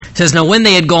says, "Now when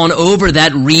they had gone over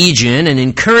that region and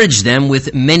encouraged them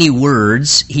with many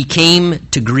words, he came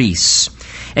to Greece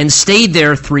and stayed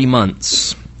there 3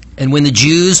 months. And when the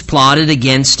Jews plotted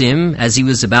against him as he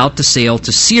was about to sail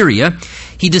to Syria,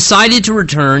 he decided to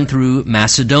return through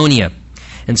Macedonia.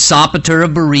 And Sopater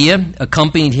of Berea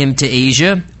accompanied him to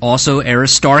Asia, also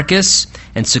Aristarchus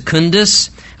and Secundus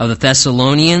of the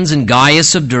Thessalonians, and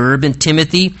Gaius of Derbe, and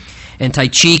Timothy, and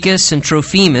Tychicus and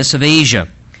Trophimus of Asia.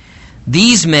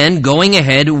 These men, going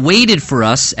ahead, waited for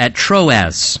us at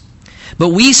Troas. But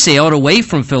we sailed away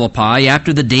from Philippi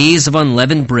after the days of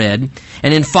unleavened bread,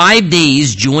 and in 5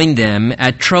 days joined them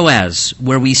at Troas,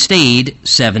 where we stayed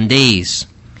 7 days.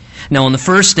 Now on the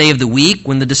first day of the week,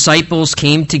 when the disciples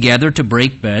came together to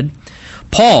break bread,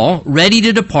 Paul, ready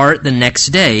to depart the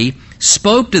next day,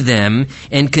 spoke to them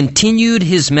and continued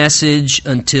his message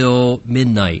until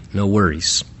midnight." No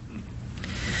worries.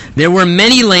 "There were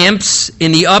many lamps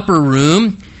in the upper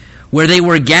room where they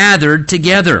were gathered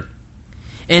together.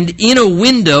 And in a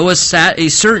window sat a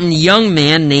certain young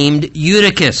man named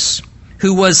Eutychus,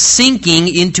 who was sinking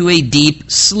into a deep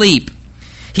sleep.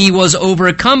 He was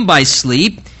overcome by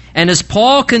sleep, and as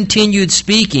Paul continued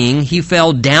speaking, he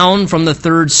fell down from the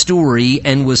 3rd story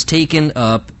and was taken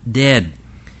up dead.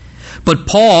 But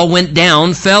Paul went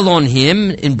down, fell on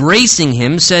him, embracing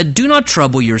him, said, 'Do not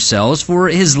trouble yourselves, for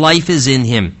his life is in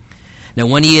him.' Now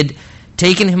when he had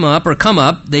taken him up, or come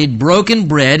up, they had broken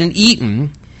bread and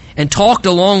eaten, and talked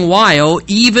a long while,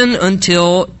 even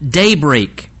until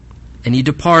daybreak. And he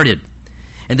departed.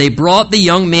 And they brought the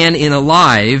young man in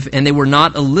alive, and they were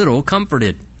not a little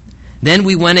comforted. Then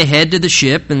we went ahead to the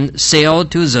ship and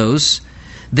sailed to Assos,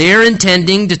 there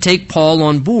intending to take Paul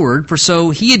on board, for so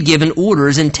he had given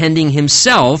orders, intending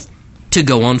himself to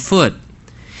go on foot.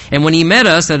 And when he met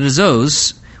us at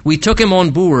Assos, we took him on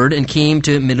board and came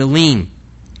to Mytilene.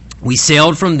 We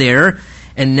sailed from there,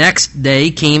 and next day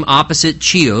came opposite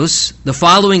Chios. The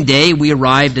following day we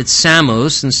arrived at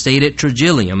Samos and stayed at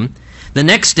Trogyllium. The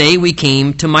next day we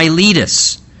came to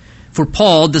Miletus, for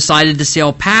Paul decided to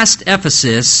sail past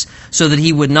Ephesus so that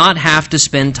he would not have to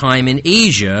spend time in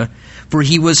Asia, for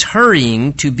he was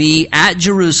hurrying to be at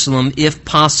Jerusalem, if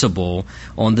possible,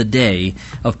 on the day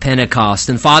of Pentecost."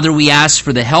 And Father, we ask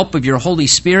for the help of your Holy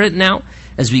Spirit now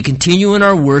as we continue in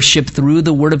our worship through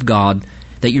the Word of God,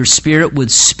 that your Spirit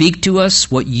would speak to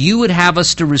us what you would have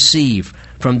us to receive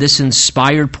from this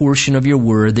inspired portion of your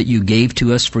Word that you gave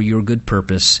to us for your good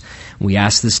purpose. We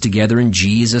ask this together in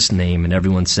Jesus' name, and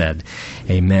everyone said,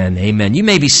 amen, amen. You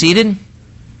may be seated.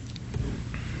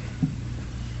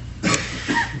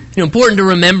 Important to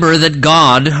remember that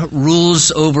God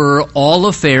rules over all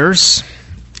affairs,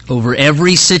 over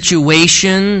every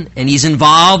situation, and He's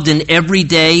involved in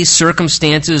everyday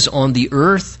circumstances on the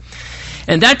earth.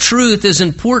 And that truth is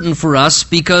important for us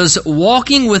because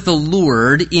walking with the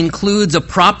Lord includes a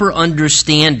proper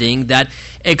understanding that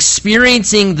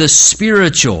experiencing the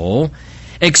spiritual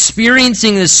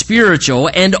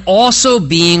and also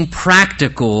being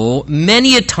practical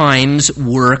many a times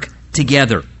work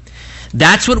together.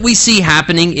 That's what we see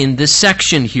happening in this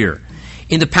section here.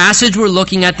 In the passage we're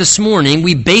looking at this morning,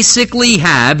 we basically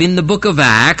have in the book of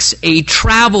Acts a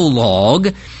travel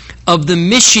log of the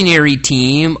missionary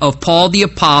team of Paul the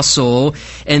Apostle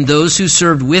and those who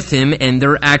served with him and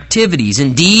their activities.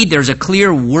 Indeed, there's a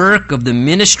clear work of the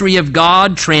ministry of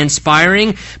God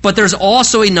transpiring, but there's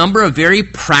also a number of very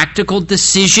practical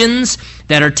decisions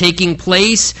that are taking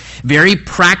place, very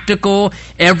practical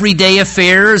everyday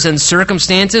affairs and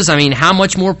circumstances. I mean, how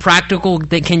much more practical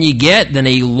can you get than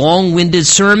a long-winded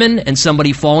sermon and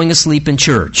somebody falling asleep in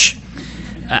church?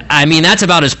 I mean, that's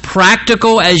about as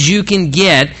practical as you can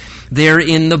get there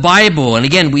in the Bible. And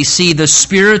again, we see the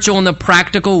spiritual and the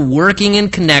practical working in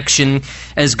connection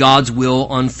as God's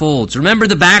will unfolds. Remember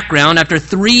the background. After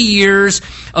 3 years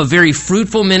of very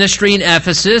fruitful ministry in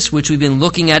Ephesus, which we've been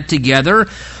looking at together,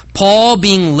 Paul,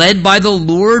 being led by the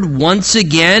Lord, once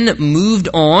again moved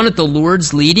on at the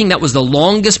Lord's leading. That was the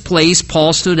longest place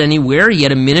Paul stood anywhere. He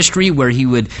had a ministry where he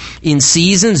would, in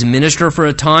seasons, minister for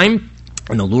a time.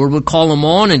 And the Lord would call him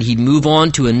on, and he'd move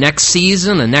on to a next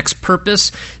season, a next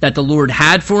purpose that the Lord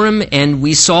had for him. And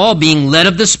we saw, being led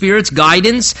of the Spirit's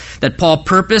guidance, that Paul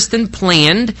purposed and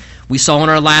planned. We saw in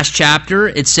our last chapter,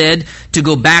 it said to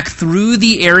go back through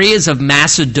the areas of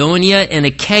Macedonia and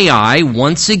Achaia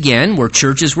once again, where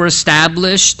churches were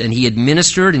established, and he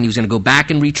administered, and he was going to go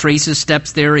back and retrace his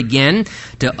steps there again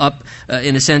to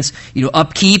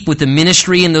upkeep with the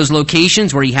ministry in those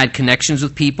locations where he had connections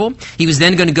with people. He was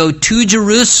then going to go to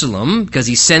Jerusalem because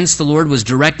he sensed the Lord was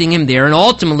directing him there, and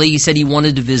ultimately he said he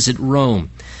wanted to visit Rome.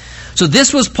 So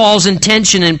this was Paul's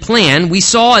intention and plan. We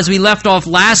saw, as we left off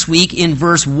last week in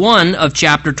verse 1 of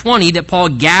chapter 20, that Paul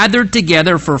gathered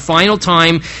together for a final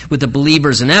time with the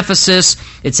believers in Ephesus.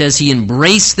 It says he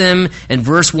embraced them, and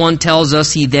verse 1 tells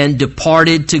us he then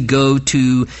departed to go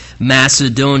to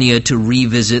Macedonia to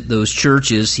revisit those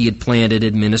churches he had planted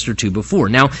and ministered to before.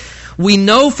 Now, we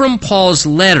know from Paul's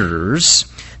letters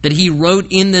that he wrote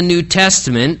in the New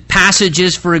Testament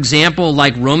passages, for example,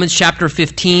 like Romans chapter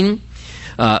 15,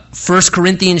 1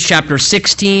 Corinthians chapter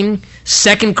 16,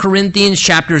 2 Corinthians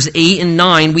chapters 8 and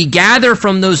 9, we gather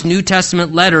from those New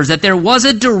Testament letters that there was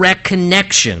a direct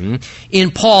connection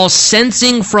in Paul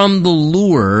sensing from the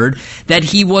Lord that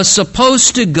he was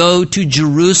supposed to go to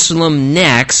Jerusalem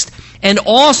next, and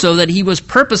also that he was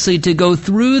purposely to go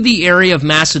through the area of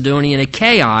Macedonia and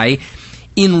Achaia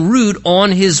en route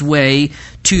on his way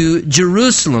to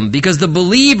Jerusalem, because the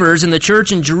believers in the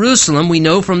church in Jerusalem, we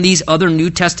know from these other New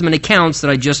Testament accounts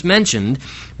that I just mentioned,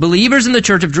 believers in the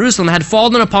church of Jerusalem had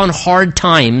fallen upon hard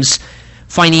times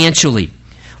financially.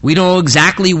 We don't know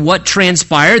exactly what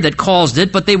transpired that caused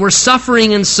it, but they were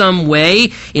suffering in some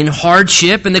way, in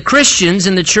hardship, and the Christians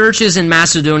in the churches in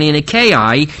Macedonia and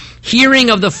Achaia, hearing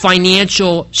of the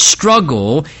financial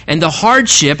struggle and the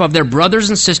hardship of their brothers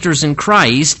and sisters in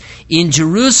Christ in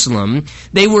Jerusalem,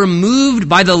 they were moved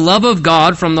by the love of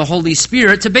God from the Holy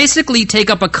Spirit to basically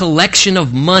take up a collection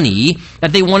of money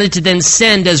that they wanted to then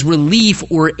send as relief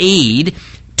or aid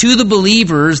to the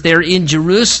believers there in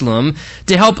Jerusalem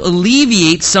to help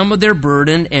alleviate some of their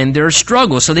burden and their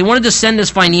struggle. So they wanted to send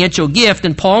this financial gift,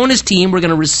 and Paul and his team were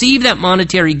going to receive that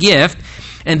monetary gift,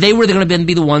 and they were going to then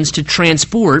be the ones to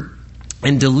transport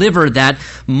and deliver that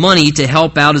money to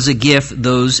help out as a gift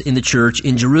those in the church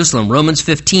in Jerusalem. Romans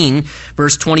 15,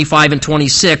 verse 25 and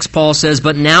 26, Paul says,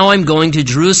 "But now I'm going to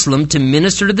Jerusalem to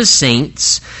minister to the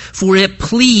saints, for it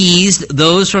pleased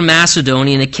those from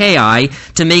Macedonia and Achaia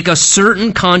to make a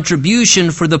certain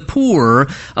contribution for the poor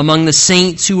among the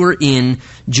saints who are in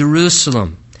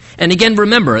Jerusalem." And again,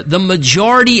 remember, the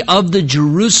majority of the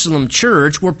Jerusalem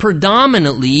church were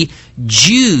predominantly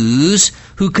Jews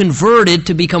who converted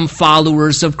to become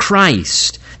followers of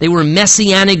Christ. They were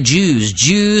Messianic Jews,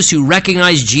 Jews who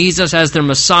recognized Jesus as their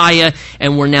Messiah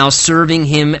and were now serving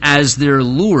him as their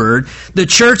Lord. The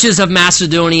churches of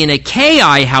Macedonia and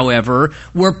Achaia, however,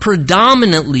 were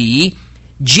predominantly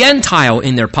Gentile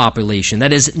in their population,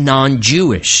 that is,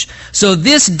 non-Jewish. So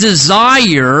this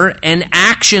desire and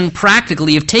action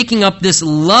practically of taking up this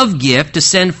love gift to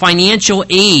send financial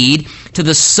aid to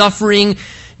the suffering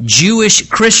Jewish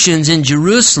Christians in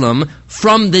Jerusalem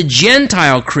from the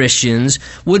Gentile Christians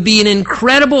would be an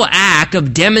incredible act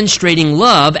of demonstrating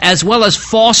love as well as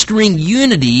fostering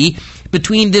unity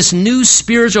between this new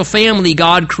spiritual family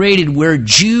God created where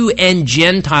Jew and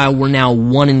Gentile were now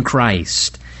one in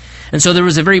Christ. And so there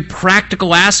was a very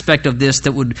practical aspect of this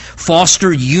that would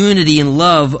foster unity and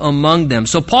love among them.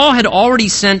 So Paul had already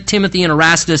sent Timothy and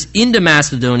Erastus into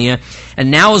Macedonia, and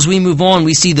now as we move on,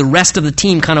 we see the rest of the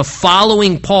team kind of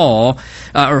following Paul,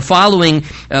 following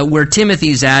where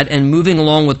Timothy's at, and moving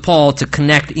along with Paul to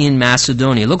connect in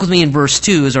Macedonia. Look with me in verse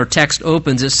 2 as our text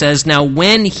opens. It says, "Now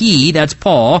when he," that's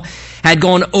Paul, "had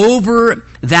gone over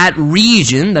that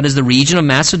region," that is the region of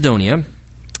Macedonia,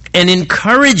 "and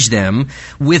encouraged them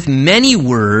with many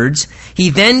words, he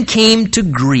then came to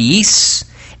Greece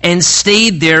and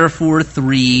stayed there for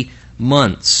 3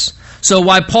 months." So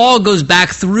while Paul goes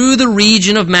back through the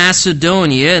region of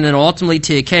Macedonia and then ultimately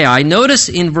to Achaia, notice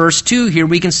in verse 2 here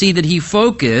we can see that he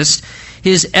focused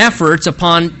his efforts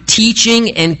upon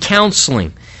teaching and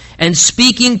counseling and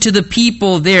speaking to the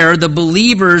people there, the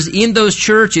believers in those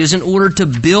churches, in order to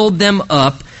build them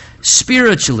up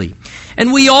spiritually.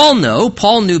 And we all know,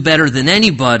 Paul knew better than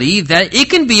anybody, that it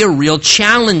can be a real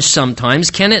challenge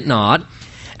sometimes, can it not,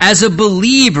 as a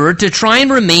believer to try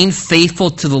and remain faithful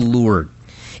to the Lord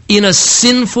in a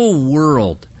sinful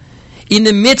world, in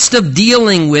the midst of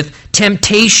dealing with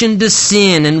temptation to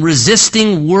sin and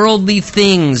resisting worldly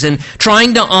things and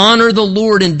trying to honor the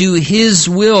Lord and do His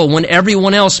will when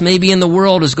everyone else maybe in the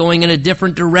world is going in a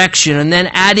different direction, and then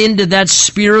add into that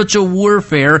spiritual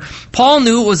warfare. Paul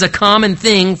knew it was a common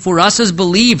thing for us as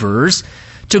believers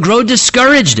to grow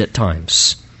discouraged at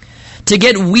times, to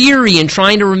get weary in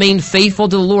trying to remain faithful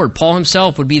to the Lord. Paul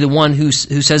himself would be the one who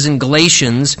says in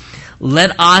Galatians,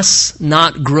 "Let us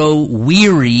not grow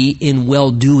weary in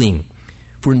well-doing.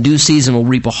 For in due season we'll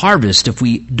reap a harvest if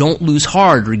we don't lose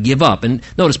heart or give up." And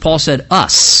notice Paul said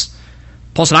us.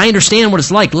 Paul said, I understand what it's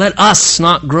like. Let us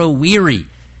not grow weary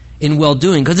in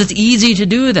well-doing, because it's easy to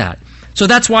do that. So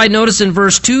that's why notice in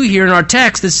verse 2 here in our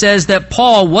text it says that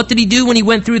Paul, what did he do when he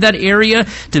went through that area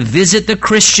to visit the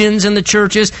Christians and the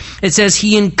churches? It says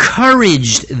he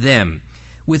encouraged them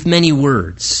with many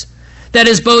words. That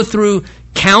is both through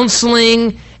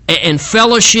counseling and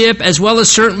fellowship, as well as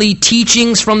certainly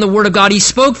teachings from the Word of God. He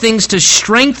spoke things to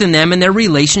strengthen them in their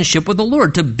relationship with the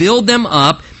Lord, to build them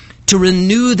up, to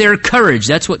renew their courage.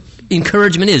 That's what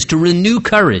encouragement is, to renew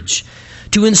courage,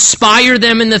 to inspire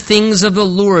them in the things of the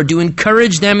Lord, to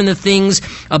encourage them in the things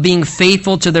of being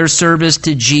faithful to their service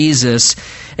to Jesus.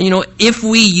 And if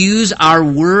we use our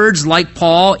words like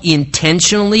Paul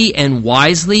intentionally and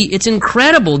wisely, it's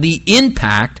incredible the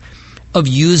impact of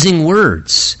using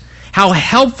words, how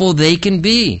helpful they can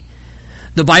be.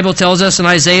 The Bible tells us in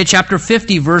Isaiah chapter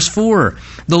 50, verse 4,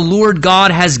 the Lord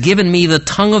God has given me the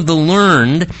tongue of the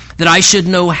learned, that I should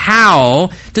know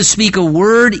how to speak a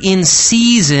word in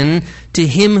season to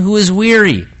him who is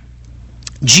weary.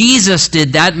 Jesus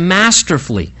did that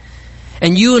masterfully.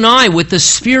 And you and I, with the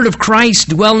Spirit of Christ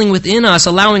dwelling within us,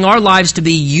 allowing our lives to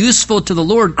be useful to the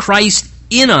Lord, Christ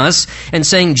in us, and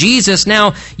saying, Jesus,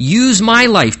 now use my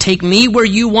life. Take me where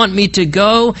you want me to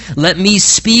go. Let me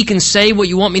speak and say what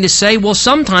you want me to say. Well,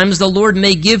 sometimes the Lord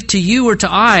may give to you or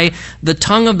to I the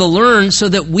tongue of the learned so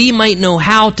that we might know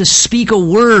how to speak a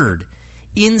word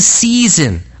in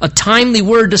season, a timely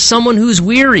word to someone who's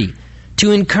weary,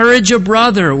 to encourage a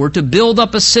brother or to build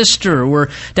up a sister or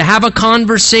to have a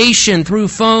conversation through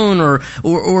phone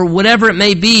or whatever it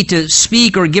may be, to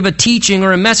speak or give a teaching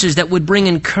or a message that would bring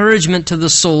encouragement to the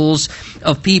souls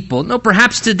of people. No,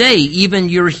 perhaps today even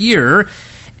you're here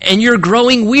and you're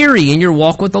growing weary in your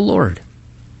walk with the Lord.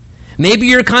 Maybe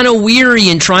you're kind of weary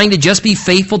in trying to just be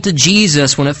faithful to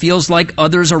Jesus when it feels like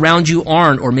others around you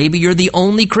aren't, or maybe you're the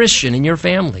only Christian in your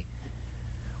family.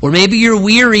 Or maybe you're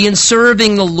weary in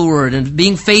serving the Lord and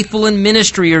being faithful in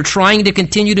ministry or trying to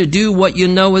continue to do what you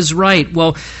know is right.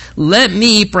 Well, let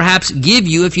me perhaps give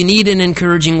you, if you need an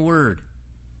encouraging word,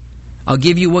 I'll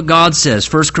give you what God says.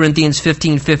 1 Corinthians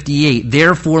 15:58.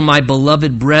 Therefore, my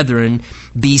beloved brethren,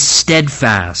 be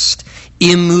steadfast,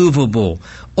 immovable,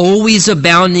 always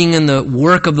abounding in the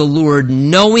work of the Lord,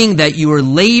 knowing that your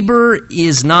labor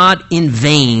is not in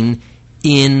vain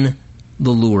in the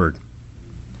Lord.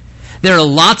 There are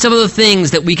lots of other things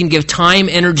that we can give time,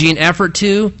 energy, and effort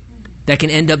to that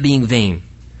can end up being vain.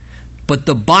 But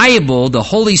the Bible, the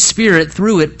Holy Spirit,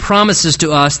 through it, promises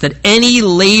to us that any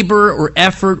labor or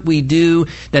effort we do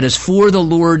that is for the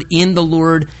Lord, in the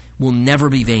Lord, will never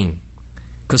be vain.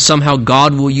 Because somehow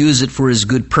God will use it for His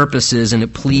good purposes and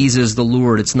it pleases the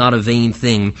Lord. It's not a vain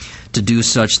thing to do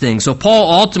such things. So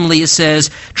Paul ultimately, it says,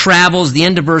 travels, the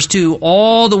end of verse 2,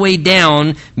 all the way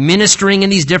down, ministering in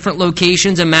these different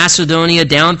locations in Macedonia,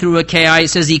 down through Achaia. It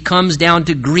says he comes down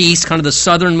to Greece, kind of the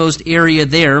southernmost area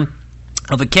there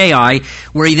of Achaia,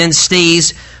 where he then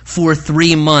stays for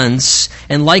 3 months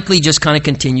and likely just kind of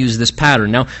continues this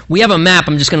pattern. Now, we have a map.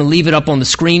 I'm just going to leave it up on the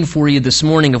screen for you this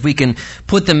morning if we can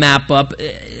put the map up.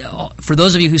 For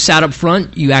those of you who sat up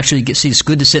front, you actually see it's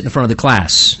good to sit in front of the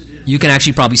class. You can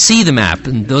actually probably see the map.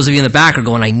 And those of you in the back are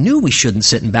going, I knew we shouldn't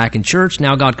sit in back in church.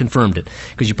 Now God confirmed it.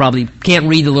 Because you probably can't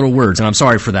read the little words, and I'm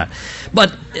sorry for that. But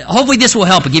hopefully this will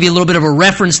help. I'll give you a little bit of a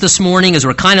reference this morning as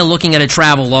we're kind of looking at a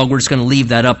travel log. We're just going to leave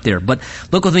that up there. But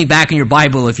look with me back in your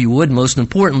Bible, if you would. Most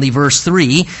importantly, verse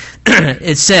 3,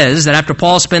 it says that after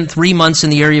Paul spent 3 months in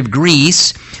the area of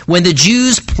Greece, when the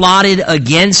Jews plotted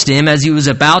against him as he was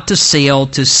about to sail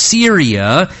to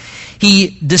Syria, he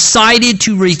decided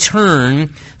to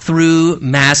return through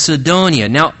Macedonia.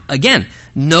 Now, again,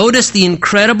 notice the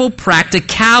incredible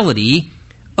practicality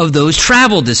of those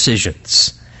travel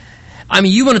decisions. I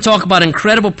mean, you want to talk about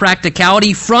incredible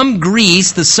practicality. From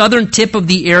Greece, the southern tip of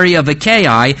the area of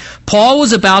Achaia, Paul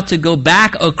was about to go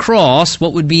back across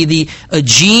what would be the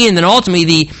Aegean and then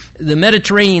ultimately the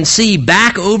Mediterranean Sea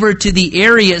back over to the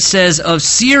area, it says, of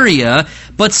Syria,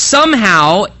 but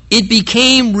somehow it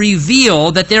became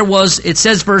revealed that there was, it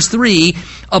says verse 3,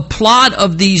 a plot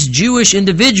of these Jewish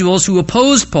individuals who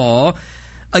opposed Paul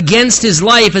against his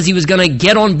life as he was going to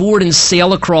get on board and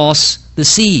sail across the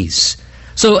seas.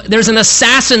 So there's an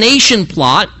assassination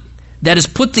plot that is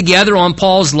put together on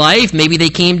Paul's life. Maybe they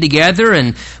came together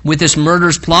and with this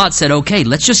murderous plot said, okay,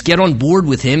 let's just get on board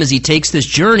with him as he takes this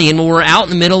journey. And when we're out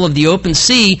in the middle of the open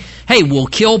sea, hey, we'll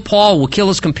kill Paul, we'll kill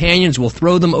his companions, we'll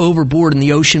throw them overboard in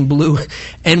the ocean blue,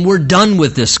 and we're done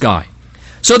with this guy.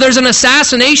 So there's an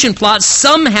assassination plot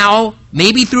somehow,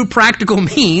 maybe through practical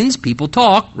means, people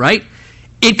talk, right?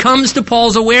 It comes to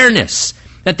Paul's awareness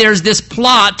that there's this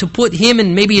plot to put him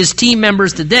and maybe his team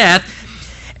members to death.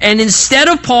 And instead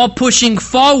of Paul pushing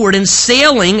forward and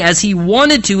sailing as he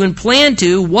wanted to and planned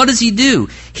to, what does he do?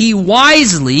 He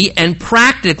wisely and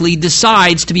practically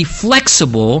decides to be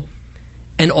flexible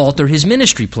and alter his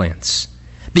ministry plans.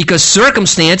 Because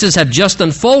circumstances have just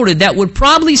unfolded that would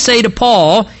probably say to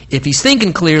Paul, if he's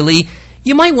thinking clearly,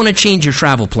 you might want to change your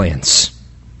travel plans.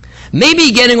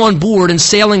 Maybe getting on board and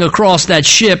sailing across that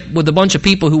ship with a bunch of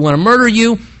people who want to murder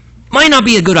you might not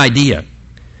be a good idea.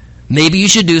 Maybe you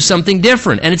should do something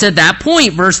different. And it's at that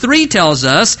point, verse 3 tells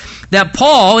us, that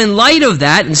Paul, in light of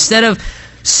that, instead of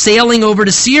sailing over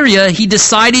to Syria, he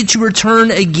decided to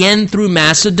return again through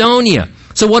Macedonia.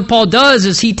 So what Paul does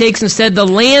is he takes instead the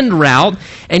land route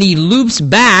and he loops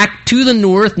back to the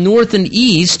north and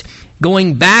east,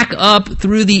 going back up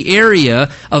through the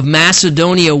area of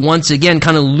Macedonia once again,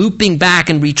 kind of looping back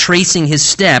and retracing his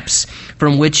steps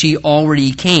from which he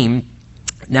already came.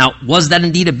 Now, was that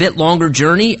indeed a bit longer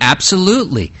journey?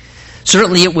 Absolutely.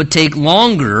 Certainly it would take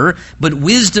longer, but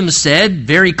wisdom said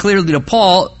very clearly to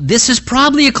Paul, this is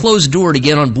probably a closed door to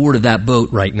get on board of that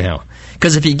boat right now.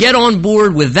 Because if you get on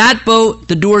board with that boat,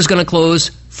 the door is going to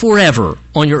close forever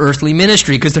on your earthly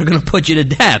ministry because they're going to put you to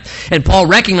death. And Paul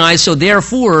recognized, so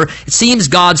therefore, it seems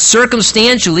God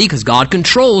circumstantially, because God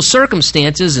controls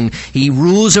circumstances and he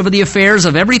rules over the affairs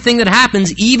of everything that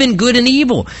happens, even good and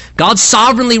evil. God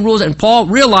sovereignly rules, and Paul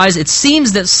realized it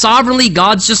seems that sovereignly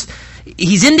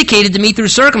he's indicated to me through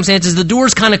circumstances the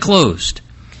door's kind of closed.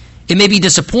 It may be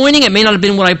disappointing, it may not have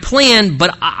been what I planned,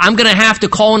 but I'm going to have to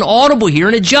call an audible here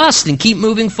and adjust and keep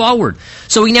moving forward.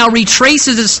 So he now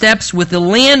retraces his steps with the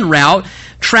land route,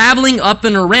 traveling up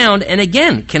and around. And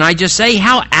again, can I just say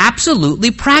how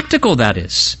absolutely practical that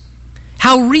is?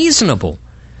 How reasonable.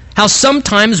 How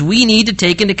sometimes we need to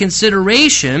take into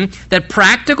consideration that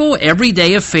practical,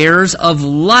 everyday affairs of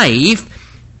life,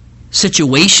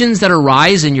 situations that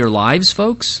arise in your lives,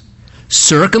 folks,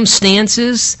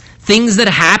 circumstances, things that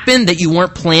happen that you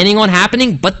weren't planning on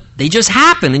happening, but they just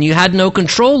happen and you had no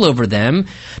control over them,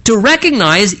 to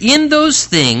recognize in those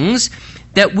things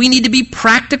that we need to be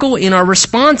practical in our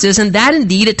responses, and that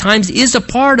indeed at times is a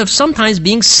part of sometimes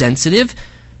being sensitive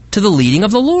to the leading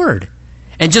of the Lord.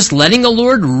 And just letting the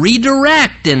Lord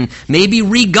redirect and maybe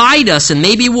re-guide us, and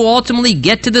maybe we'll ultimately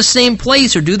get to the same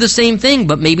place or do the same thing,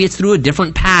 but maybe it's through a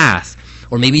different path.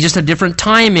 Or maybe just a different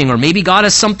timing, or maybe God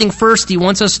has something first he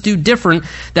wants us to do different.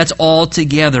 That's all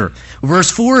together.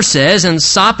 Verse 4 says, and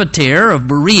Sopater of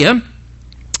Berea,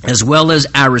 as well as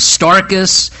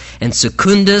Aristarchus and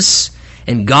Secundus,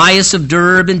 and Gaius of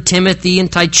Derbe, and Timothy, and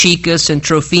Tychicus, and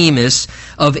Trophimus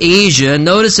of Asia.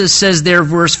 Notice it says there,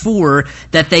 verse 4,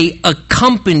 that they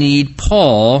accompanied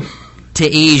Paul to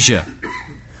Asia.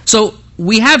 So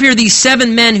we have here these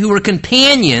 7 men who were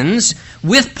companions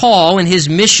with Paul and his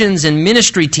missions and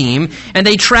ministry team, and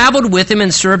they traveled with him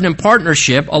and served in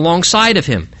partnership alongside of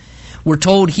him. We're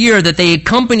told here that they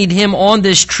accompanied him on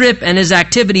this trip and his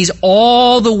activities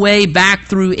all the way back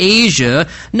through Asia,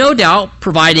 no doubt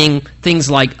providing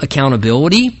things like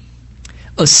accountability,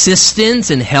 assistance,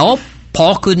 and help.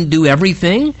 Paul couldn't do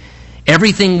everything.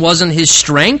 Everything wasn't his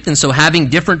strength, and so having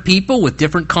different people with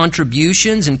different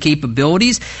contributions and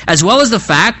capabilities, as well as the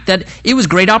fact that it was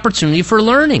great opportunity for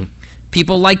learning.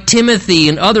 People like Timothy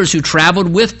and others who traveled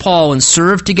with Paul and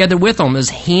served together with him as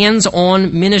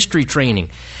hands-on ministry training.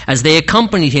 As they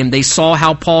accompanied him, they saw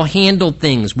how Paul handled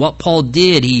things, what Paul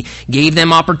did. He gave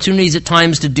them opportunities at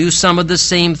times to do some of the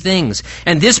same things.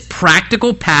 And this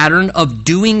practical pattern of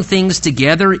doing things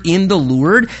together in the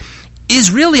Lord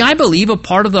is really, I believe, a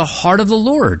part of the heart of the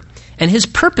Lord and his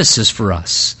purposes for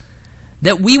us.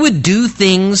 That we would do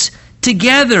things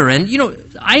together. And,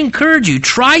 I encourage you,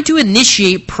 try to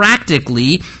initiate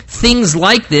practically things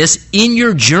like this in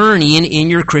your journey and in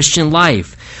your Christian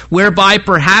life, whereby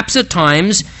perhaps at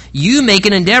times you make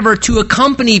an endeavor to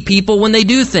accompany people when they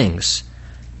do things.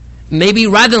 Maybe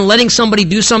rather than letting somebody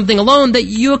do something alone, that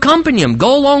you accompany them,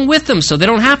 go along with them so they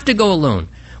don't have to go alone.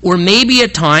 Or maybe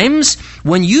at times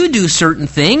when you do certain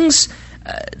things,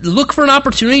 look for an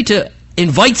opportunity to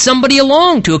invite somebody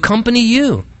along to accompany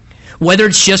you. Whether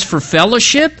it's just for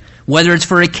fellowship, whether it's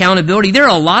for accountability, there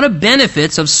are a lot of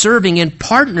benefits of serving in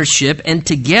partnership and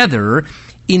together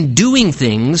in doing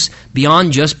things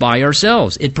beyond just by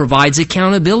ourselves. It provides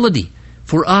accountability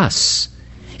for us.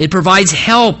 It provides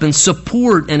help and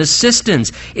support and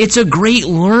assistance. It's a great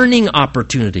learning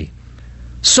opportunity.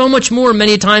 So much more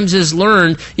many times is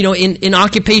learned, in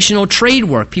occupational trade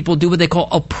work. People do what they call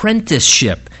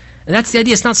apprenticeship. And that's the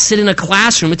idea. It's not sit in a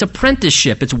classroom. It's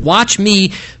apprenticeship. It's watch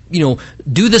me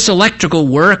do this electrical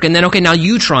work, and then, okay, now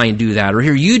you try and do that. Or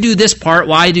here, you do this part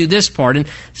while I do this part. And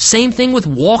same thing with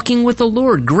walking with the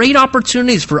Lord. Great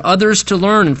opportunities for others to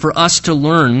learn and for us to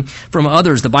learn from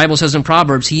others. The Bible says in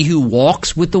Proverbs, he who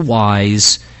walks with the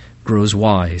wise grows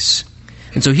wise.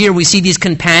 And so here we see these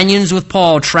companions with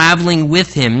Paul traveling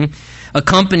with him,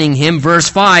 accompanying him. Verse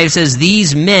 5 says,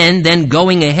 these men then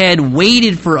going ahead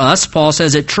waited for us, Paul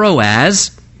says, at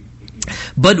Troas,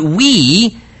 but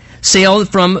we sailed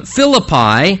from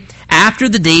Philippi after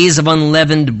the days of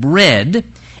unleavened bread,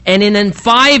 and in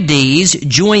 5 days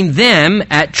joined them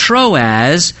at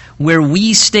Troas, where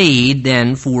we stayed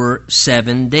then for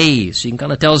 7 days. So you can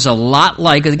kind of tell us a lot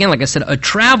like, again, like I said, a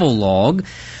travel log.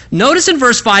 Notice in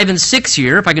verse 5 and 6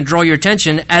 here, if I can draw your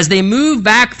attention, as they move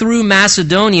back through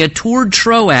Macedonia toward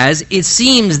Troas, it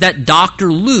seems that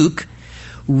Dr. Luke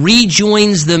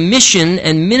rejoins the mission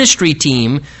and ministry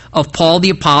team of Paul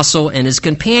the Apostle and his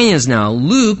companions now.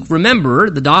 Luke, remember,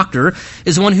 the doctor,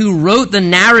 is the one who wrote the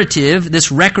narrative, this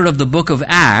record of the book of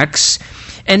Acts.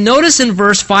 And notice in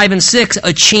verse 5 and 6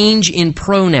 a change in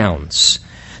pronouns.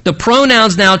 The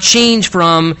pronouns now change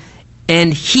from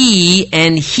and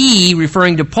he,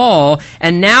 referring to Paul,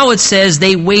 and now it says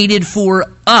they waited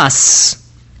for us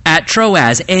at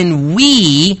Troas, and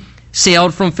we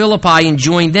sailed from Philippi and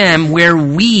joined them, where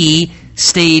we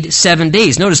stayed 7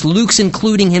 days. Notice Luke's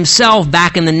including himself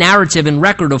back in the narrative and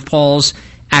record of Paul's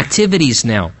activities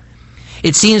now.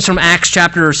 It seems from Acts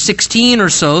chapter 16 or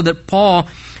so that Paul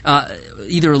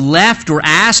either left or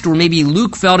asked, or maybe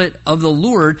Luke felt it of the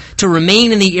Lord, to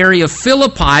remain in the area of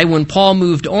Philippi when Paul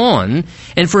moved on.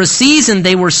 And for a season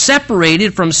they were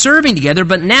separated from serving together,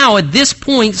 but now at this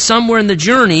point, somewhere in the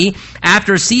journey,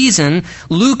 after a season,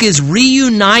 Luke is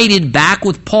reunited back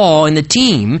with Paul and the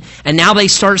team, and now they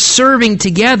start serving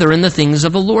together in the things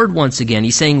of the Lord once again.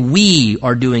 He's saying, we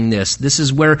are doing this. This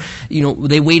is where,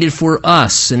 they waited for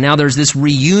us, and now there's this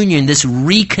reunion, this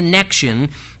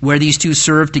reconnection where these two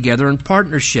serve together in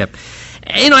partnership.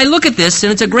 I look at this,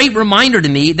 and it's a great reminder to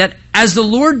me that as the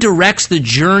Lord directs the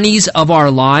journeys of our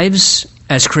lives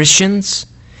as Christians,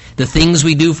 the things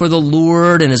we do for the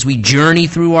Lord, and as we journey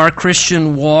through our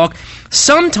Christian walk,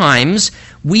 sometimes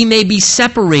we may be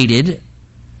separated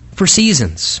for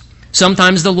seasons.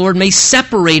 Sometimes the Lord may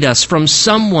separate us from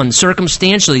someone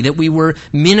circumstantially that we were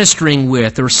ministering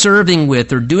with or serving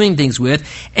with or doing things with.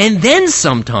 And then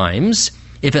sometimes,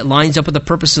 if it lines up with the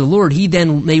purpose of the Lord, He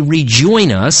then may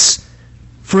rejoin us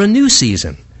for a new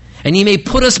season. And He may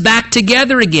put us back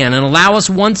together again and allow us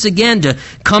once again to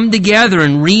come together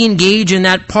and re-engage in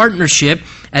that partnership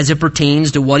as it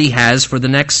pertains to what He has for the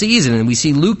next season. And we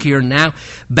see Luke here now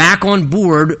back on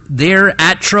board there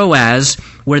at Troas,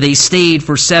 where they stayed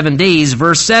for 7 days.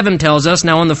 Verse 7 tells us,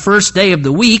 now on the first day of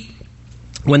the week,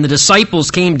 when the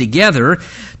disciples came together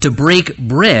to break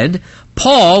bread,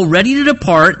 Paul, ready to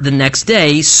depart the next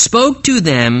day, spoke to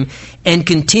them and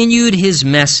continued his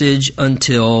message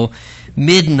until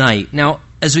midnight. Now,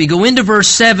 as we go into verse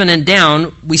 7 and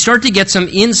down, we start to get some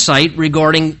insight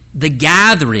regarding the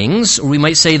gatherings, or we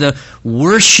might say the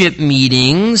worship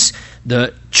meetings,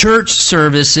 the church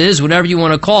services, whatever you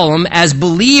want to call them, as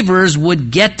believers would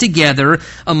get together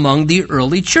among the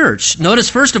early church. Notice,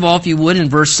 first of all, if you would, in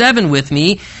verse 7 with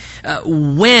me,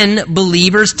 when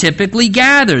believers typically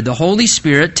gathered. The Holy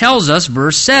Spirit tells us,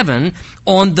 verse 7,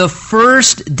 on the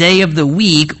first day of the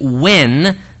week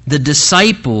when the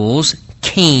disciples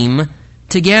came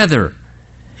together.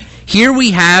 Here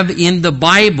we have in the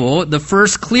Bible the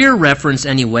first clear reference,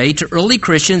 anyway, to early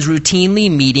Christians routinely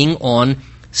meeting on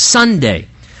Sunday.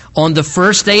 On the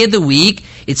first day of the week,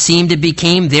 it seemed it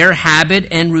became their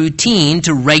habit and routine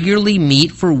to regularly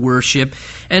meet for worship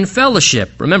and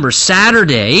fellowship. Remember,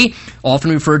 Saturday,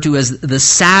 often referred to as the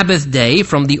Sabbath day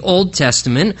from the Old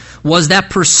Testament, was that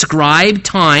prescribed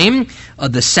time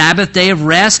of the Sabbath day of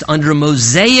rest under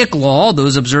Mosaic law,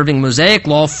 those observing Mosaic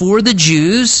law, for the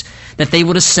Jews, that they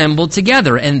would assemble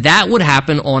together. And that would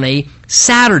happen on a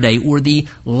Saturday, or the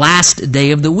last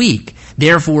day of the week.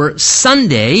 Therefore,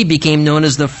 Sunday became known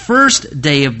as the first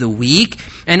day of the week,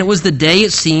 and it was the day,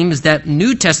 it seems, that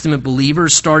New Testament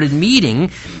believers started meeting.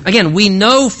 Again, we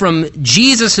know from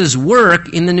Jesus'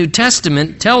 work in the New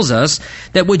Testament tells us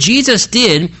that what Jesus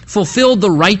did fulfilled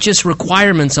the righteous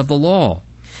requirements of the law.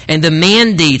 And the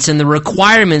mandates and the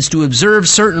requirements to observe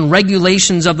certain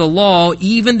regulations of the law,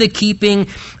 even the keeping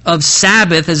of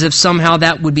Sabbath, as if somehow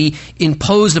that would be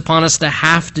imposed upon us to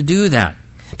have to do that.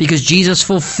 Because Jesus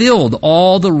fulfilled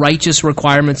all the righteous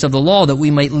requirements of the law that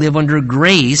we might live under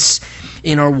grace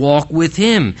in our walk with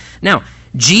Him. Now,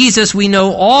 Jesus, we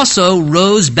know, also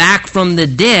rose back from the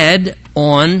dead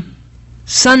on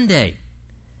Sunday.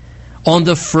 on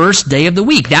the first day of the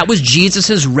week. That was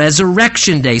Jesus'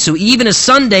 resurrection day. So even as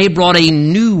Sunday brought a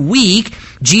new week,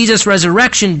 Jesus'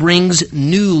 resurrection brings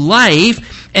new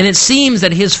life. And it seems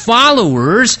that his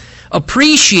followers,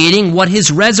 appreciating what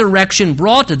his resurrection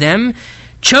brought to them,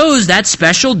 chose that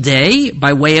special day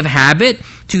by way of habit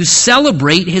to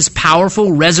celebrate his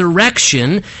powerful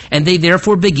resurrection, and they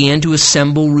therefore began to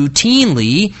assemble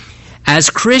routinely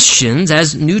as Christians,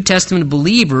 as New Testament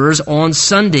believers on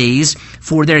Sundays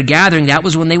for their gathering. That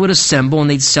was when they would assemble and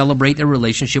they'd celebrate their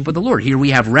relationship with the Lord. Here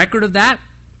we have record of that.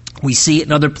 We see it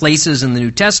in other places in the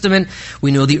New Testament.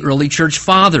 We know the early church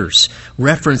fathers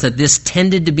reference that this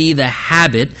tended to be the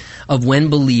habit of when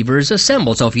believers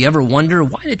assemble. So if you ever wonder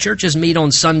why the churches meet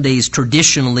on Sundays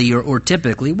traditionally or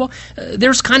typically, well,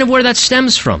 there's kind of where that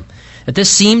stems from. That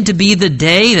this seemed to be the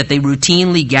day that they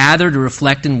routinely gathered to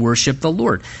reflect and worship the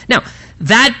Lord. Now,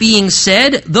 that being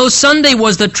said, though Sunday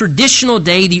was the traditional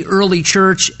day the early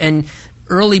church and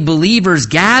early believers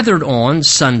gathered on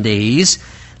Sundays,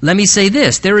 let me say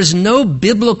this: there is no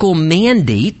biblical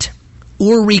mandate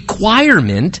or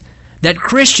requirement that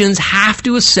Christians have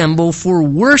to assemble for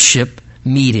worship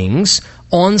meetings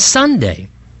on Sunday,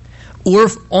 or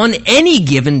on any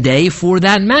given day for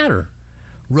that matter.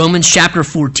 Romans chapter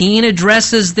 14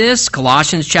 addresses this,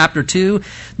 Colossians chapter 2.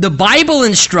 The Bible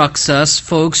instructs us,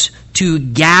 folks, to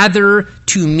gather,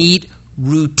 to meet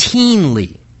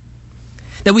routinely.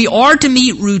 That we are to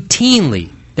meet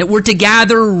routinely, that we're to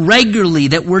gather regularly,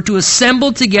 that we're to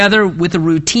assemble together with a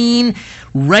routine,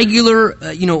 regular,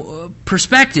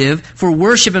 perspective for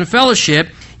worship and fellowship.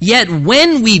 Yet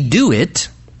when we do it,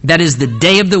 that is the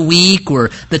day of the week or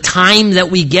the time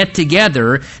that we get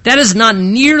together, that is not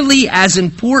nearly as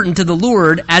important to the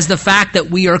Lord as the fact that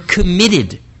we are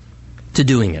committed to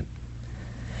doing it.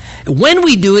 When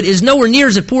we do it is nowhere near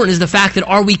as important as the fact that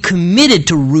are we committed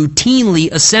to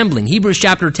routinely assembling. Hebrews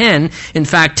chapter 10, in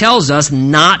fact, tells us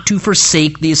not to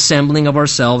forsake the assembling of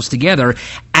ourselves together,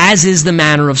 as is the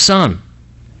manner of some.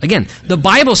 Again, the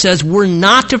Bible says we're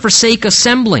not to forsake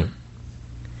assembling.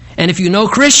 And if you know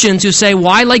Christians who say, well,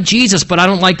 I like Jesus, but I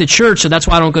don't like the church, so that's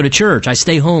why I don't go to church. I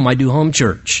stay home. I do home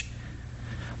church.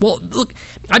 Well, look,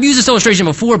 I've used this illustration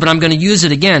before, but I'm going to use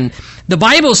it again. The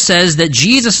Bible says that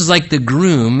Jesus is like the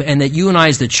groom and that you and I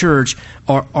as the church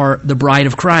are the bride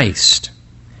of Christ.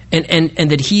 And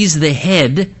that he's the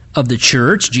head of the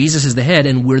church. Jesus is the head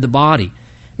and we're the body.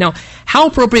 Now, how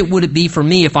appropriate would it be for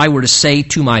me if I were to say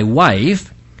to my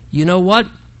wife, you know what?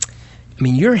 I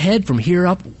mean, your head from here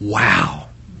up, wow.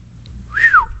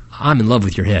 I'm in love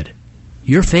with your head.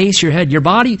 Your face, your head, your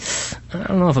body, I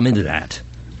don't know if I'm into that.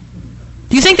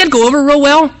 Do you think that'd go over real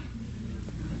well?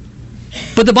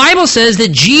 But the Bible says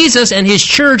that Jesus and his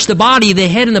church, the body, the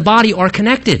head and the body are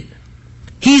connected.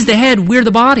 He's the head, we're the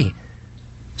body.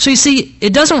 So you see,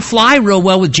 it doesn't fly real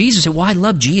well with Jesus. Well, I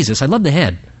love Jesus. I love the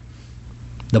head.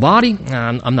 The body?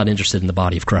 I'm not interested in the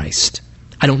body of Christ.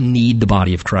 I don't need the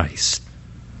body of Christ.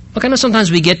 Look, I know sometimes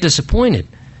we get disappointed.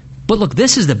 But look,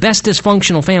 this is the best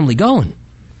dysfunctional family going.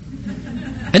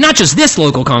 And not just this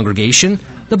local congregation,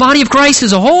 the body of Christ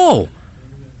as a whole.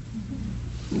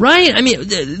 Right? I mean,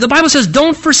 the Bible says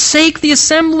don't forsake the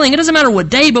assembling. It doesn't matter what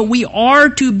day, but we are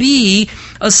to be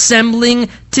assembling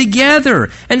together.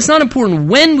 And it's not important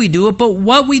when we do it, but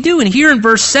what we do. And here in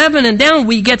verse 7 and down,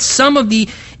 we get some of the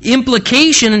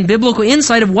implication and biblical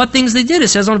insight of what things they did. It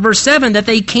says on verse 7 that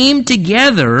they came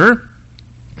together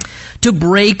to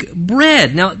break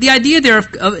bread. Now, the idea there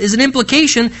is an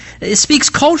implication. It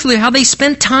speaks culturally how they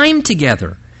spent time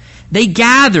together. They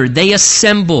gathered, they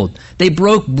assembled, they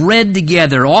broke bread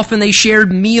together. Often they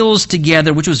shared meals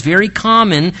together, which was very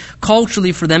common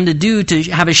culturally for them to do, to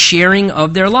have a sharing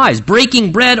of their lives.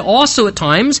 Breaking bread also at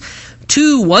times,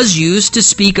 too, was used to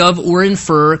speak of or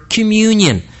infer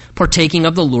communion, partaking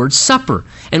of the Lord's Supper.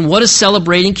 And what is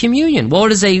celebrating communion? Well,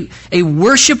 it is a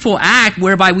worshipful act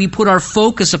whereby we put our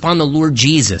focus upon the Lord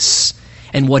Jesus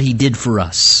and what he did for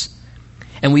us.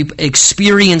 And we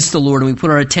experience the Lord and we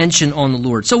put our attention on the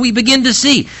Lord. So we begin to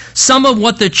see some of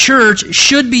what the church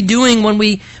should be doing when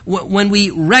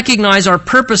we recognize our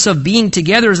purpose of being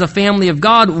together as a family of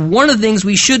God. One of the things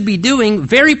we should be doing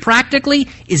very practically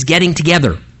is getting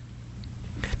together.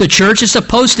 The church is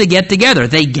supposed to get together.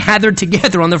 They gathered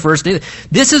together on the first day.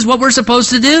 This is what we're supposed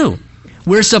to do.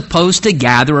 We're supposed to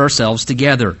gather ourselves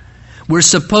together. We're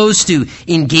supposed to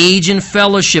engage in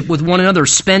fellowship with one another,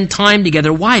 spend time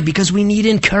together. Why? Because we need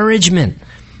encouragement.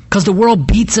 Because the world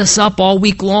beats us up all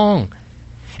week long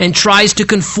and tries to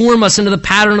conform us into the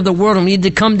pattern of the world. And we need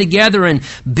to come together and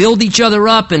build each other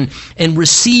up and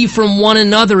receive from one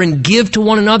another and give to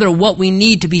one another what we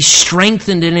need to be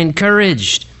strengthened and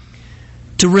encouraged.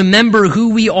 to remember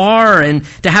who we are and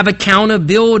to have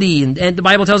accountability. And the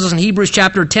Bible tells us in Hebrews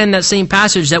chapter 10, that same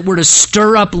passage, that we're to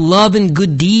stir up love and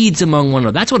good deeds among one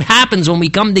another. That's what happens when we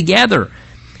come together.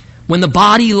 When the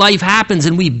body life happens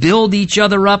and we build each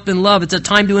other up in love, it's a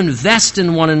time to invest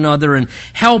in one another and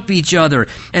help each other.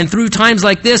 And through times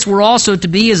like this, we're also to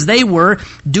be as they were,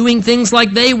 doing things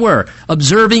like they were,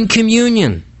 observing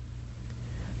communion,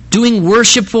 doing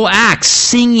worshipful acts,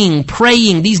 singing,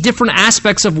 praying, these different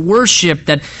aspects of worship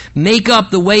that make up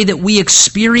the way that we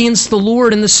experience the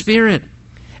Lord in the Spirit,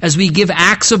 as we give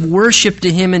acts of worship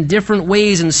to Him in different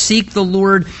ways and seek the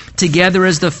Lord together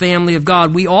as the family of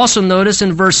God. We also notice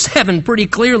in verse 7 pretty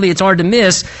clearly, it's hard to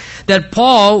miss, that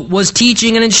Paul was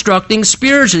teaching and instructing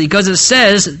spiritually, because it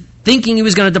says, thinking he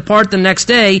was going to depart the next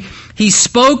day, he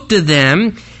spoke to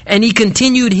them and he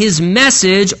continued his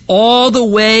message all the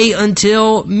way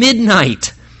until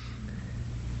midnight.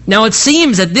 Now it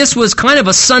seems that this was kind of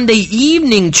a Sunday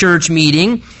evening church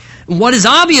meeting. What is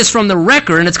obvious from the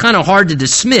record, and it's kind of hard to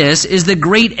dismiss, is the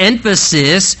great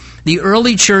emphasis the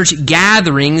early church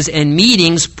gatherings and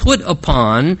meetings put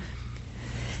upon,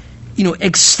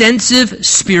 extensive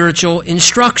spiritual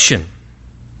instruction.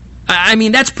 I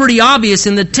mean, that's pretty obvious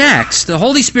in the text. The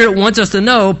Holy Spirit wants us to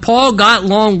know Paul got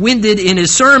long-winded in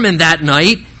his sermon that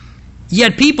night,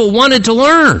 yet people wanted to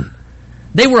learn.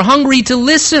 They were hungry to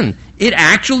listen. It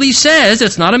actually says,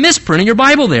 it's not a misprint in your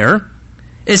Bible there,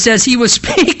 it says he was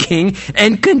speaking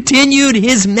and continued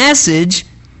his message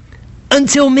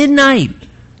until midnight.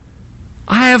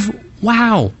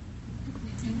 Wow.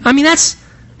 I mean, that's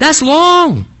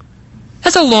long.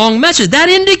 That's a long message. That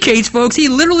indicates, folks, he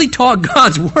literally taught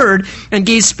God's word and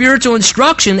gave spiritual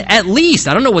instruction at least,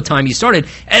 I don't know what time he started,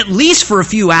 at least for a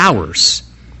few hours.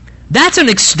 That's an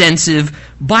extensive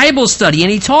Bible study.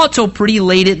 And he taught till pretty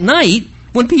late at night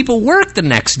when people worked the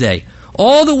next day,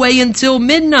 all the way until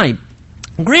midnight.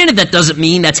 Granted, that doesn't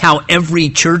mean that's how every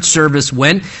church service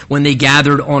went when they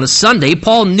gathered on a Sunday.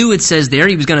 Paul knew, it says there,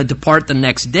 he was going to depart the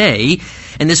next day,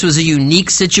 and this was a unique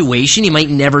situation. He might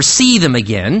never see them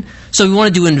again, so he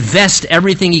wanted to invest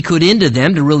everything he could into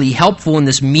them to really helpful in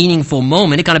this meaningful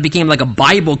moment. It kind of became like a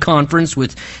Bible conference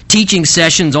with teaching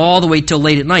sessions all the way till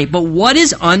late at night. But what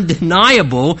is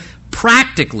undeniable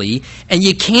practically, and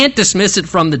you can't dismiss it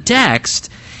from the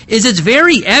text, is it's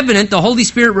very evident the Holy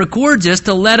Spirit records this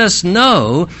to let us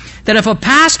know that if a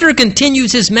pastor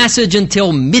continues his message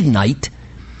until midnight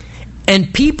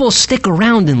and people stick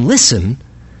around and listen,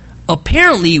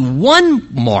 apparently one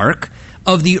mark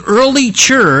of the early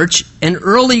church and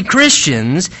early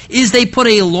Christians is they put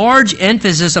a large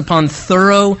emphasis upon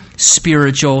thorough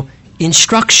spiritual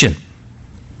instruction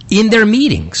in their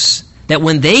meetings. That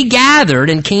when they gathered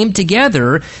and came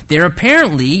together, there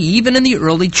apparently, even in the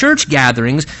early church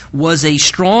gatherings, was a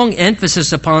strong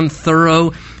emphasis upon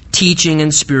thorough teaching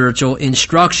and spiritual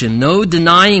instruction. No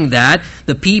denying that.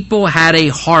 The people had a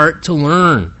heart to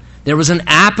learn. There was an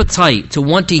appetite to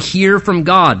want to hear from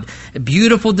God.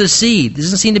 Beautiful to see. It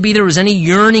doesn't seem to be there was any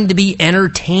yearning to be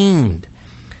entertained.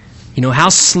 How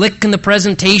slick can the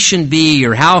presentation be,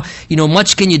 or how,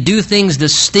 much can you do things to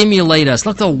stimulate us?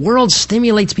 Look, the world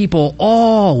stimulates people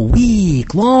all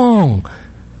week long.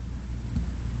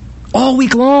 All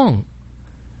week long.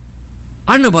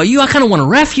 I don't know about you, I kind of want a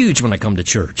refuge when I come to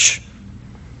church.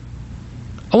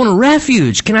 I want a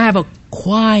refuge. Can I have a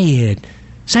quiet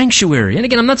sanctuary? And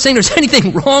again, I'm not saying there's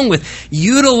anything wrong with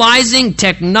utilizing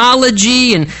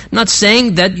technology, and I'm not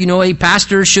saying that, a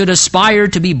pastor should aspire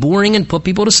to be boring and put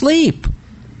people to sleep.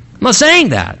 I'm not saying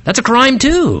that. That's a crime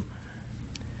too.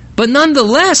 But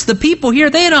nonetheless, the people here,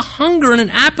 they had a hunger and an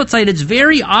appetite. It's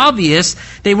very obvious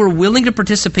they were willing to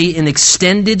participate in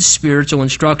extended spiritual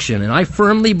instruction. And I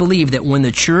firmly believe that when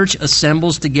the church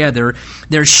assembles together,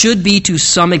 there should be, to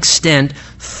some extent,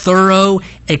 thorough,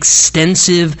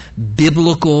 extensive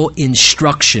biblical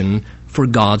instruction for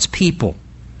God's people,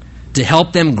 to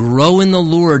help them grow in the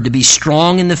Lord, to be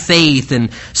strong in the faith,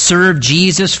 and serve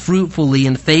Jesus fruitfully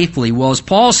and faithfully. Well, as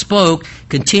Paul spoke,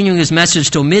 continuing his message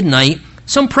till midnight,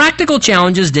 some practical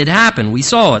challenges did happen. We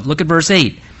saw it. Look at verse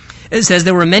 8. It says,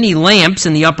 there were many lamps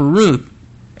in the upper room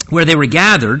where they were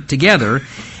gathered together,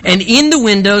 and in the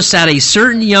window sat a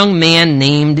certain young man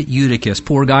named Eutychus.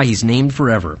 Poor guy, he's named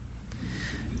forever.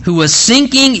 Who was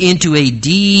sinking into a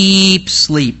deep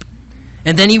sleep.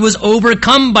 And then he was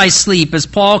overcome by sleep as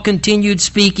Paul continued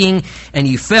speaking, and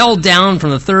he fell down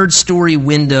from the third-story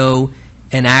window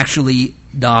and actually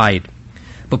died.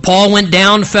 But Paul went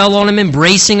down, fell on him,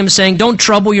 embracing him, saying, don't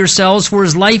trouble yourselves, for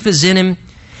his life is in him.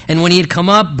 And when he had come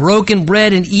up, broken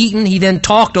bread and eaten, he then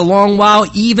talked a long while,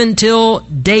 even till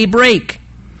daybreak.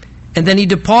 And then he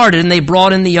departed, and they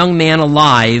brought in the young man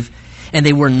alive. and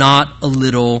they were not a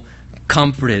little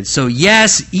comforted. So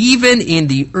yes, even in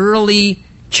the early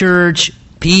church,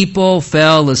 people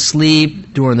fell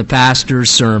asleep during the pastor's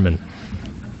sermon.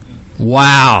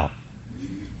 Wow.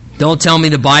 Don't tell me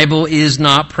the Bible is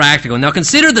not practical. Now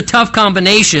consider the tough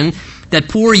combination that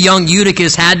poor young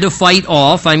Eutychus had to fight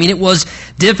off. I mean, it was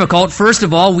difficult. First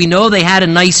of all, we know they had a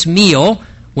nice meal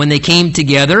when they came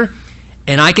together.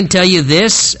 And I can tell you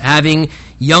this, having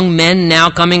young men now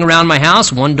coming around my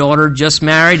house, one daughter just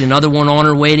married, another one on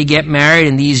her way to get married,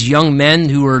 and these young men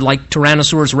who are like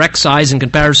Tyrannosaurus Rex size in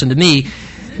comparison to me,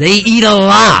 they eat a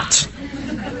lot.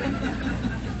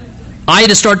 I had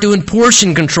to start doing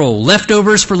portion control.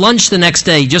 Leftovers for lunch the next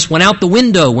day just went out the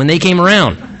window when they came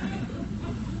around.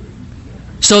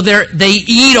 So they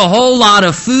eat a whole lot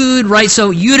of food, right?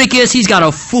 So Eutychus, he's got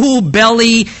a full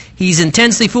belly. He's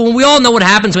intensely full. And we all know what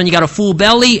happens when you got a full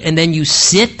belly and then you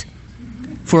sit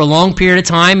for a long period of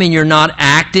time and you're not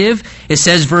active. It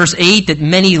says, verse 8, that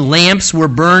many lamps were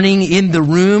burning in the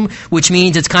room, which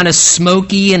means it's kind of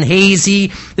smoky and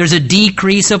hazy. There's a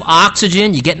decrease of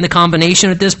oxygen. You get in the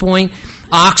combination at this point.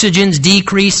 Oxygen's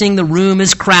decreasing. The room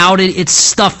is crowded. It's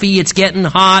stuffy. It's getting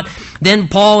hot. Then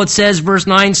Paul, it says, verse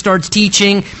 9, starts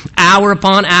teaching hour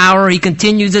upon hour. He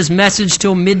continues his message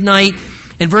till midnight.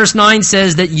 And verse 9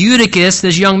 says that Eutychus,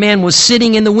 this young man, was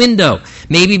sitting in the window,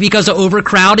 maybe because of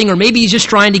overcrowding, or maybe he's just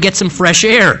trying to get some fresh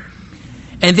air.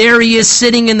 And there he is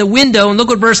sitting in the window, and look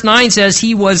what verse 9 says.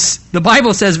 The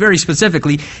Bible says very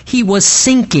specifically, he was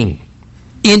sinking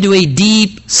into a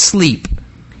deep sleep.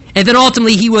 And then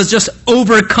ultimately he was just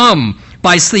overcome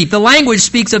by sleep. The language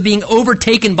speaks of being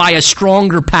overtaken by a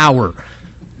stronger power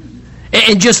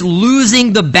and just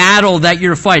losing the battle that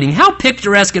you're fighting. How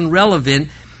picturesque and relevant.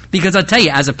 Because I'll tell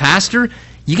you, as a pastor,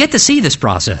 you get to see this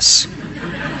process.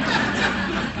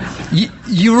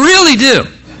 You really do.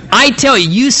 I tell you,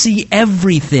 you see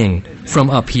everything from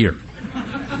up here.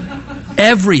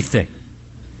 Everything.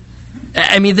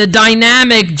 I mean, the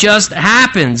dynamic just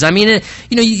happens. I mean,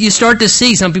 you start to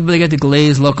see some people, they get the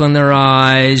glazed look on their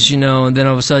eyes, and then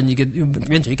all of a sudden you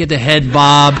get the head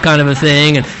bob kind of a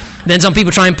thing, and then some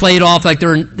people try and play it off like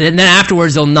and then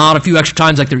afterwards they'll nod a few extra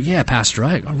times like yeah, Pastor,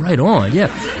 right on, yeah,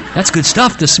 that's good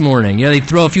stuff this morning. They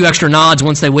throw a few extra nods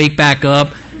once they wake back up,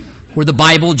 where the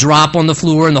Bible drop on the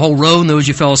floor and the whole row knows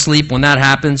you fell asleep when that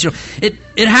happens.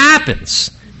 It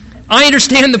happens. I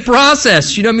understand the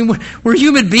process. I mean, we're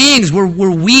human beings.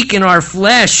 We're weak in our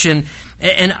flesh, and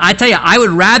I tell you, I would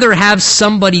rather have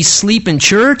somebody sleep in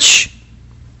church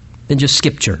than just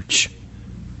skip church.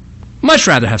 Much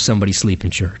rather have somebody sleep in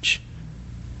church.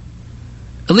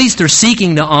 At least they're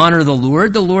seeking to honor the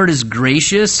Lord. The Lord is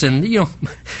gracious, and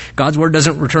God's word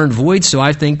doesn't return void, so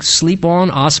I think sleep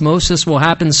on, osmosis will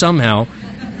happen somehow,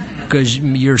 because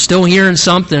you're still hearing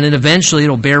something, and eventually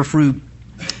it'll bear fruit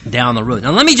down the road.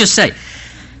 Now let me just say,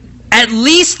 at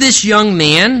least this young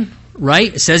man,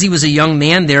 right? It says he was a young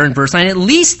man there in verse 9. At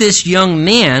least this young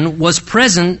man was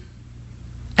present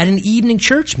at an evening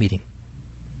church meeting.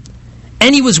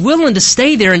 And he was willing to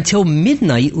stay there until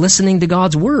midnight listening to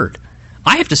God's word.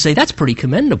 I have to say, that's pretty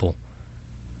commendable.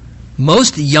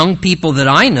 Most young people that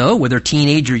I know, whether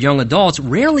teenage or young adults,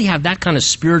 rarely have that kind of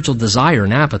spiritual desire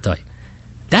and appetite.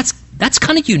 That's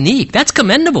kind of unique. That's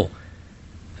commendable.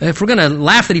 If we're going to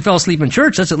laugh that he fell asleep in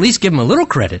church, let's at least give him a little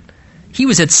credit. He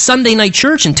was at Sunday night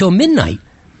church until midnight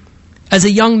as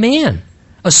a young man,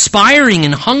 aspiring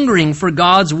and hungering for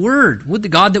God's word. Would to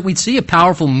God that we'd see a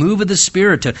powerful move of the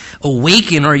Spirit to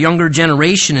awaken our younger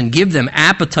generation and give them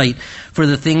appetite for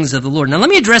the things of the Lord. Now let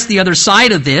me address the other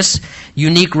side of this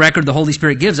unique record the Holy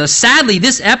Spirit gives us. Sadly,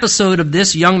 this episode of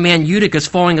this young man Eutychus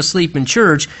falling asleep in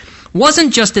church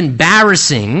wasn't just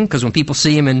embarrassing, because when people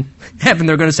see him in heaven,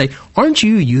 they're going to say, "Aren't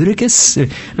you Eutychus?" I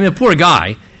mean, a poor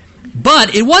guy.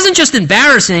 But it wasn't just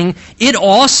embarrassing, it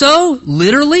also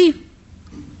literally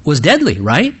was deadly,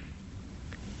 right?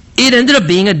 It ended up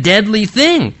being a deadly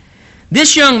thing.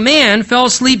 This young man fell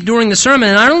asleep during the sermon,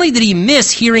 and not only did he miss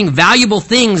hearing valuable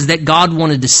things that God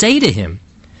wanted to say to him,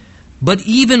 but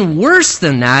even worse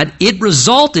than that, it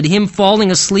resulted him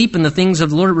falling asleep in the things of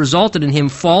the Lord. It resulted in him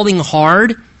falling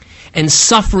hard and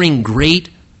suffering great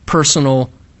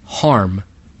personal harm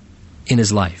in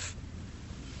his life.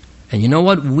 And you know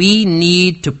what? We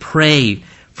need to pray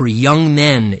for young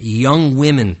men, young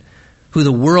women, who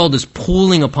the world is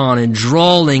pulling upon and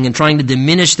drawing and trying to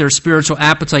diminish their spiritual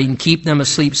appetite and keep them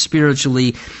asleep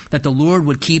spiritually, that the Lord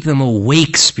would keep them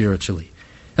awake spiritually,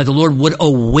 that the Lord would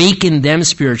awaken them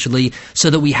spiritually so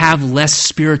that we have less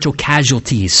spiritual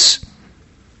casualties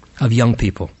of young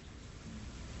people.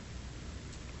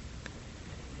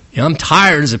 I'm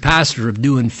tired as a pastor of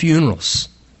doing funerals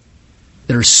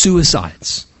that are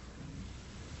suicides.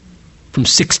 from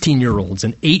 16-year-olds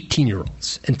and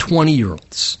 18-year-olds and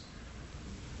 20-year-olds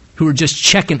who are just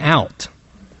checking out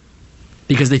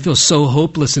because they feel so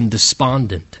hopeless and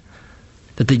despondent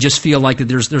that they just feel like that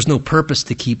there's no purpose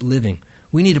to keep living.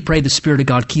 We need to pray the Spirit of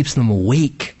God keeps them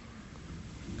awake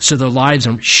so their lives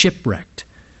aren't shipwrecked,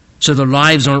 so their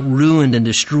lives aren't ruined and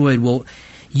destroyed. Well,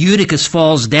 Eutychus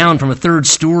falls down from a third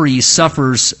story, he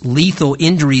suffers lethal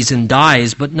injuries and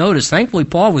dies. But notice, thankfully,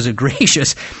 Paul was a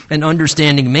gracious and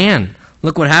understanding man.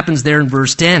 Look what happens there in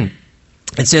verse 10.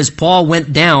 It says, Paul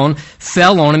went down,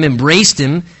 fell on him, embraced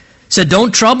him, said,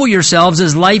 don't trouble yourselves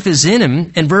as life is in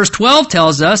him. And verse 12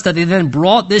 tells us that they then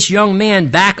brought this young man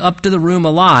back up to the room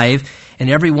alive, and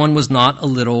everyone was not a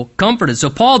little comforted. So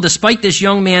Paul, despite this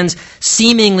young man's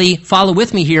seemingly, follow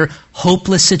with me here,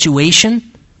 hopeless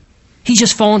situation, he's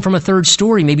just fallen from a third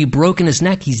story, maybe broken his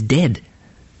neck, he's dead.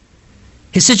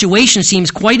 His situation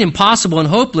seems quite impossible and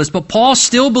hopeless, but Paul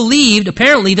still believed,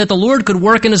 apparently, that the Lord could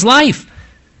work in his life.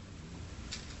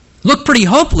 Looked pretty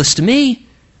hopeless to me.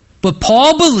 But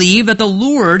Paul believed that the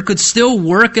Lord could still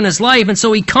work in his life, and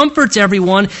so he comforts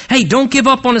everyone, hey, don't give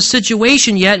up on a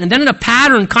situation yet. And then in a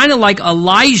pattern, kind of like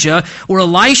Elijah or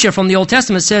Elisha from the Old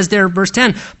Testament, says there, verse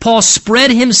 10, Paul spread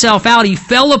himself out, he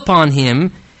fell upon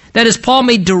him. That is, Paul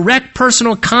made direct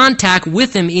personal contact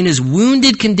with him in his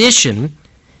wounded condition,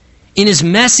 in his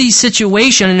messy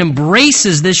situation, and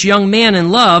embraces this young man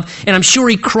in love. And I'm sure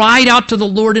he cried out to the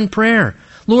Lord in prayer,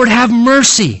 Lord, have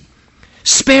mercy.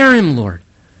 Spare him, Lord.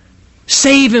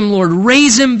 Save him, Lord.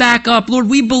 Raise him back up. Lord,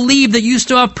 we believe that you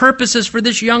still have purposes for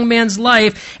this young man's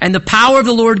life. And the power of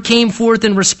the Lord came forth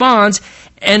in response,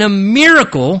 and a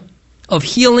miracle of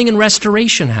healing and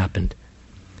restoration happened.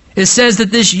 It says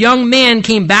that this young man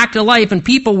came back to life, and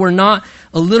people were not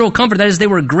a little comforted. That is, they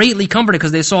were greatly comforted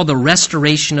because they saw the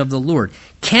restoration of the Lord.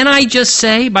 Can I just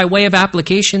say, by way of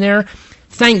application there,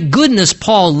 thank goodness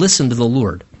Paul listened to the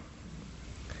Lord.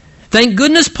 Thank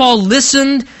goodness Paul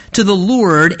listened to the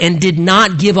Lord and did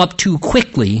not give up too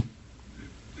quickly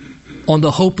on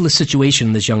the hopeless situation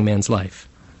in this young man's life.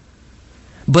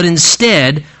 But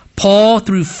instead, Paul,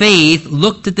 through faith,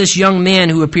 looked at this young man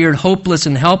who appeared hopeless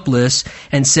and helpless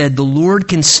and said, the Lord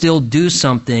can still do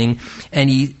something. And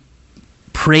he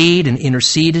prayed and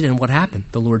interceded, and what happened?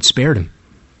 The Lord spared him.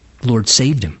 The Lord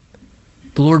saved him.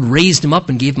 The Lord raised him up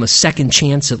and gave him a second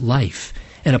chance at life.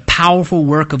 And a powerful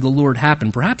work of the Lord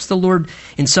happened. Perhaps the Lord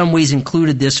in some ways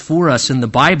included this for us in the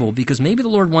Bible because maybe the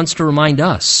Lord wants to remind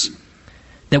us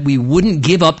that we wouldn't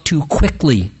give up too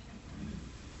quickly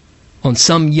on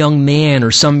some young man or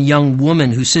some young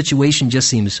woman whose situation just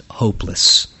seems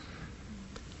hopeless,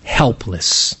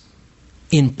 helpless,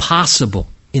 impossible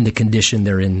in the condition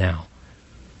they're in now.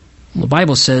 Well, the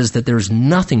Bible says that there's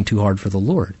nothing too hard for the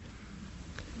Lord.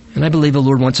 And I believe the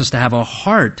Lord wants us to have a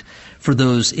heart for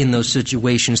those in those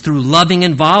situations through loving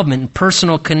involvement and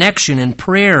personal connection and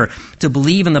prayer to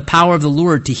believe in the power of the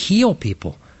Lord to heal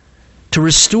people, to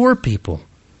restore people,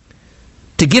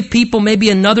 to give people maybe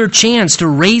another chance to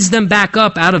raise them back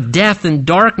up out of death and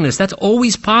darkness. That's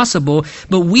always possible.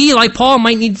 But we, like Paul,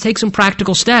 might need to take some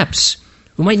practical steps.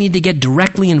 We might need to get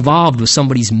directly involved with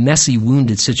somebody's messy,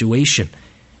 wounded situation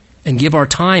and give our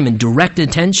time and direct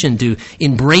attention to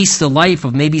embrace the life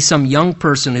of maybe some young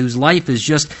person whose life is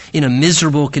just in a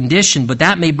miserable condition, but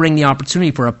that may bring the opportunity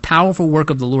for a powerful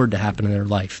work of the Lord to happen in their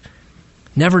life.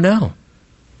 Never know.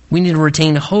 We need to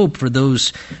retain hope for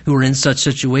those who are in such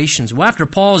situations. Well, after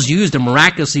Paul's used to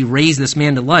miraculously raise this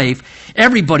man to life,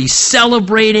 everybody's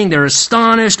celebrating, they're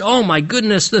astonished, oh my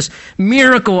goodness, this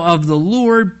miracle of the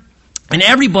Lord. And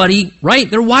everybody, right,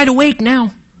 they're wide awake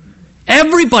now.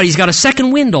 Everybody's got a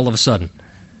second wind all of a sudden.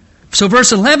 So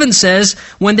verse 11 says,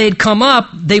 when they'd come up,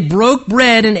 they broke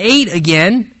bread and ate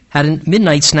again, had a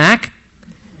midnight snack.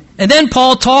 And then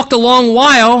Paul talked a long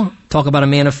while, talk about a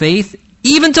man of faith,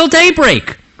 even till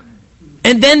daybreak.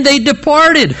 And then they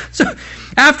departed. So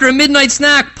after a midnight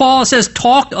snack, Paul says,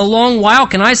 talked a long while.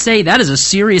 Can I say that is a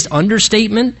serious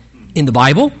understatement in the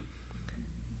Bible?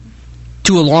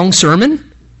 To a long sermon?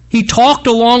 He talked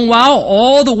a long while,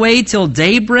 all the way till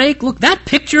daybreak. Look, that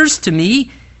pictures to me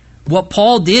what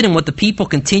Paul did and what the people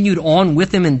continued on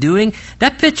with him and doing.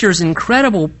 That pictures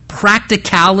incredible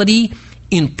practicality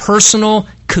in personal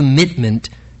commitment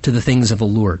to the things of the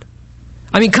Lord.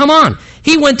 I mean, come on.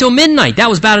 He went till midnight. That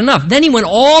was bad enough. Then he went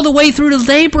all the way through to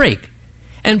daybreak.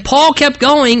 And Paul kept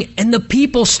going, and the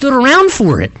people stood around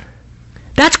for it.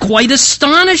 That's quite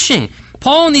astonishing.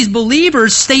 Paul and these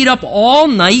believers stayed up all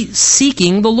night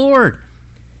seeking the Lord.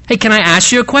 Hey, can I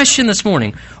ask you a question this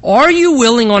morning? Are you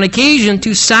willing on occasion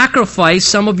to sacrifice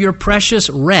some of your precious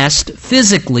rest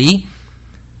physically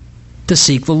to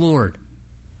seek the Lord?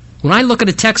 When I look at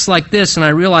a text like this and I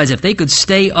realize if they could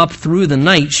stay up through the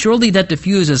night, surely that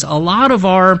diffuses a lot of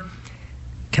our,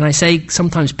 can I say,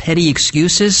 sometimes petty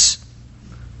excuses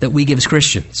that we give as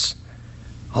Christians.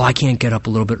 Oh, I can't get up a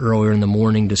little bit earlier in the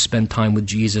morning to spend time with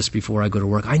Jesus before I go to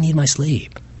work. I need my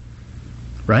sleep.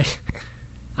 Right?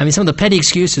 I mean, some of the petty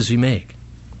excuses we make.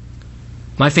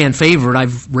 My fan favorite,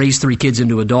 I've raised 3 kids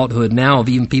into adulthood now, of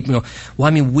even people, well,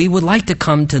 I mean, we would like to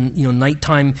come to,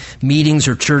 nighttime meetings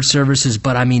or church services,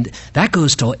 but I mean, that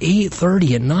goes till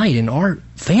 8:30 at night, and our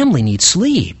family needs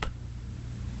sleep.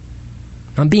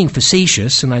 I'm being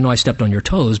facetious, and I know I stepped on your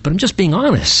toes, but I'm just being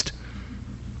honest.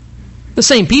 The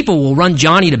same people will run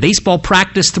Johnny to baseball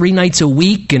practice 3 nights a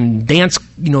week and dance,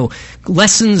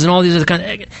 lessons and all these other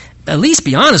kind of... At least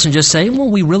be honest and just say, well,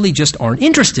 we really just aren't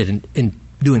interested in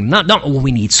doing, not well,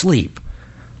 we need sleep.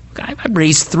 I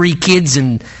raised 3 kids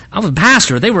and I was a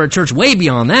pastor. They were at church way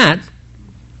beyond that.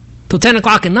 Till 10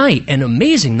 o'clock at night. And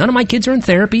amazing, none of my kids are in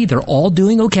therapy. They're all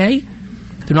doing okay.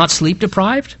 They're not sleep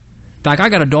deprived. In fact, I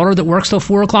got a daughter that works till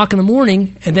 4 o'clock in the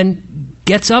morning and then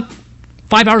gets up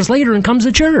 5 hours later and comes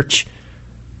to church.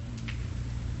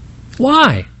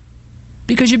 Why?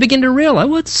 Because you begin to realize,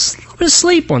 well, it's a little bit of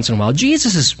sleep once in a while.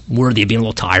 Jesus is worthy of being a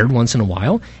little tired once in a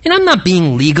while. And I'm not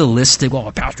being legalistic. Well,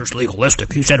 pastor's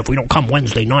legalistic. He said if we don't come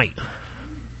Wednesday night.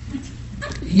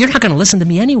 You're not going to listen to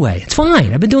me anyway. It's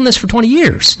fine. I've been doing this for 20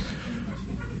 years.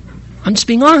 I'm just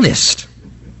being honest.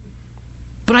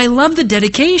 But I love the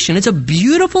dedication. It's a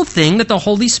beautiful thing that the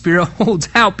Holy Spirit holds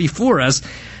out before us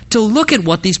to look at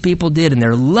what these people did and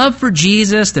their love for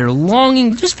Jesus, their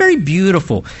longing, just very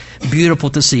beautiful. Beautiful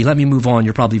to see. Let me move on.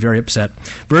 You're probably very upset.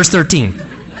 Verse 13.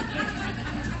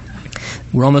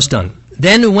 We're almost done.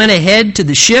 Then we went ahead to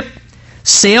the ship,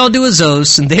 sailed to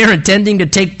Assos, and there intending to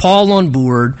take Paul on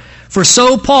board. For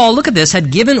so Paul, look at this, had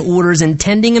given orders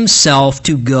intending himself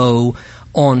to go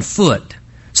on foot.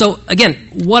 So again,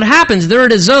 what happens? They're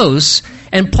at Assos,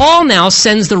 and Paul now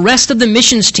sends the rest of the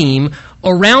missions team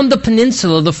around the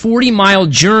peninsula, the 40-mile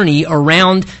journey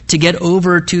around to get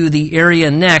over to the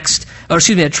area next,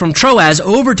 from Troas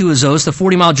over to Assos, the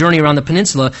 40-mile journey around the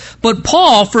peninsula. But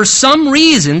Paul, for some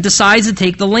reason, decides to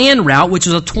take the land route, which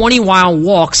is a 20-mile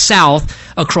walk south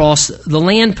across the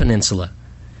land peninsula.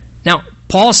 Now,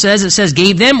 Paul says,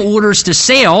 gave them orders to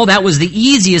sail. That was the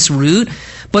easiest route.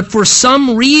 But for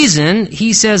some reason,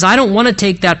 he says, I don't want to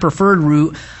take that preferred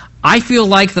route. I feel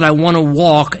like that I want to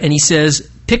walk. And he says,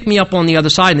 pick me up on the other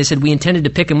side. And they said, we intended to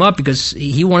pick him up because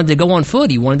he wanted to go on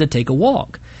foot. He wanted to take a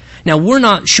walk. Now, we're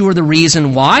not sure the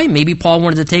reason why. Maybe Paul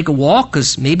wanted to take a walk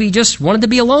because maybe he just wanted to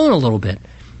be alone a little bit.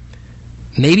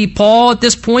 Maybe Paul, at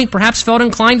this point, perhaps felt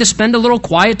inclined to spend a little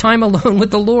quiet time alone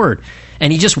with the Lord.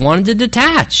 And he just wanted to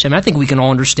detach. I mean, I think we can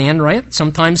all understand, right?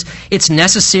 Sometimes it's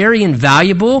necessary and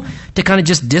valuable to kind of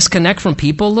just disconnect from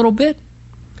people a little bit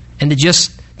and to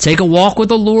just take a walk with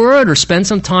the Lord or spend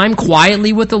some time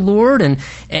quietly with the Lord.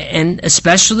 And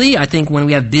especially, I think, when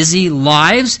we have busy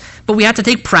lives, but we have to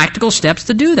take practical steps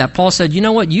to do that. Paul said, you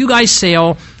know what, you guys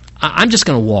sail. I'm just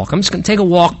going to walk. I'm just going to take a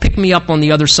walk, pick me up on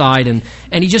the other side, and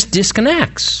he just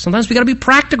disconnects. Sometimes we got to be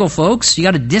practical, folks. You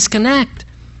got to disconnect.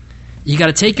 You got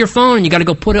to take your phone and you got to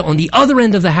go put it on the other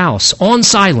end of the house, on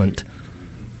silent.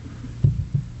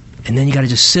 And then you got to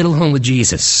just sit alone with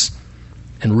Jesus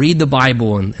and read the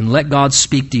Bible and let God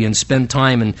speak to you and spend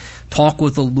time and talk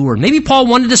with the Lord. Maybe Paul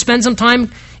wanted to spend some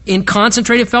time in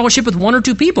concentrated fellowship with 1 or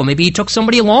 2 people. Maybe he took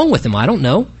somebody along with him. I don't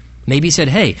know. Maybe he said,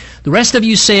 hey, the rest of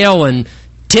you sail, and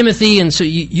Timothy, and so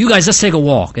you guys, let's take a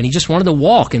walk. And he just wanted to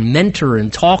walk and mentor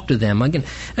and talk to them. Again,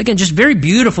 just very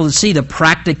beautiful to see the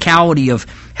practicality of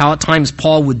how at times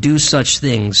Paul would do such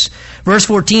things. Verse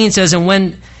 14 says, and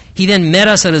when he then met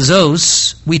us at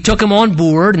Assos, we took him on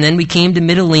board, and then we came to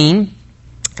Mytilene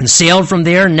and sailed from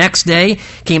there. Next day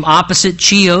came opposite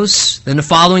Chios. Then the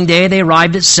following day they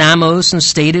arrived at Samos and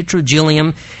stayed at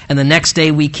Trogyllium. And the next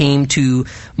day we came to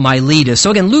Miletus. So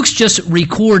again, Luke's just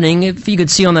recording. If you could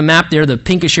see on the map there, the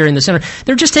pinkish area in the center,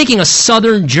 they're just taking a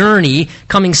southern journey,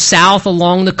 coming south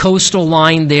along the coastal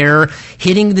line there,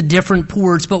 hitting the different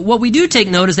ports. But what we do take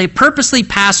note is they purposely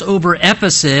pass over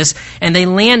Ephesus, and they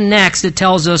land next, it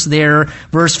tells us there,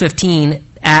 verse 15,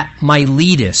 at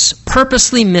Miletus,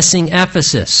 purposely missing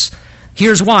Ephesus.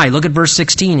 Here's why. Look at verse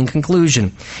 16 in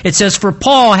conclusion. It says, for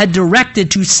Paul had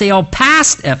directed to sail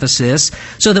past Ephesus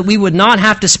so that we would not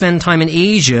have to spend time in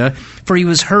Asia, for he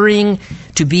was hurrying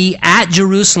to be at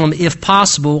Jerusalem, if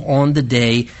possible, on the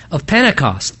day of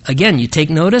Pentecost. Again, you take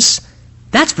notice?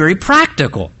 That's very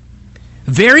practical.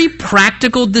 Very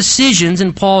practical decisions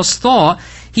in Paul's thought.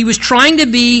 He was trying to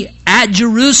be at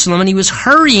Jerusalem, and he was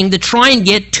hurrying to try and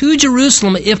get to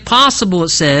Jerusalem, if possible, it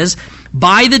says,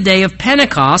 by the day of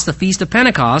Pentecost, the Feast of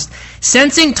Pentecost,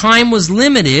 sensing time was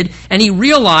limited, and he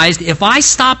realized, if I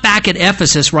stop back at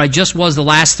Ephesus, where I just was the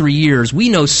last 3 years, we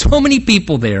know so many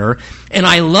people there, and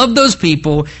I love those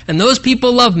people, and those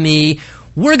people love me.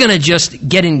 We're going to just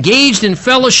get engaged in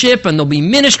fellowship, and there'll be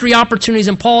ministry opportunities.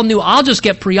 And Paul knew, I'll just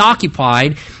get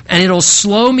preoccupied, and it'll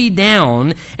slow me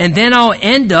down, and then I'll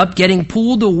end up getting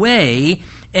pulled away,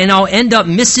 and I'll end up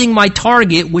missing my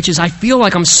target, which is I feel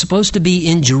like I'm supposed to be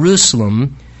in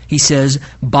Jerusalem, he says,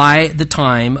 by the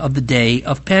time of the day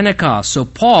of Pentecost. So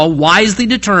Paul wisely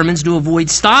determines to avoid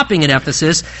stopping at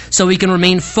Ephesus so he can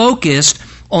remain focused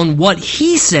on what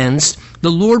he sensed the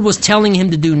Lord was telling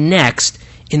him to do next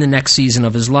in the next season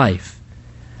of his life.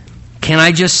 Can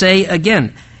I just say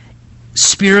again,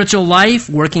 spiritual life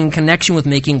working in connection with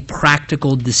making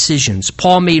practical decisions.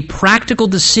 Paul made practical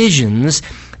decisions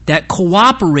that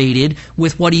cooperated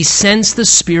with what he sensed the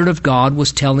Spirit of God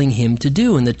was telling him to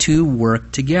do, and the two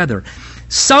work together.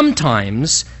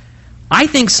 Sometimes, I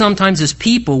think sometimes as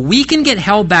people, we can get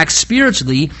held back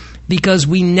spiritually because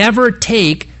we never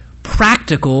take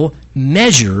practical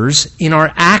measures in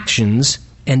our actions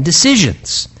and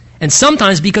decisions. And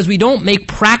sometimes because we don't make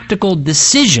practical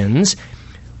decisions,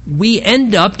 we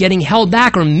end up getting held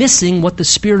back or missing what the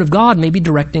Spirit of God may be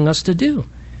directing us to do.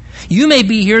 You may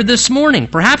be here this morning.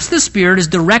 Perhaps the Spirit is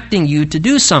directing you to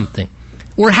do something,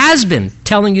 or has been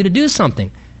telling you to do something.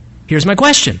 Here's my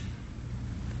question.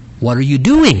 What are you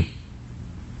doing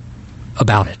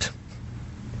about it?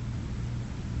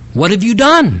 What have you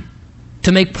done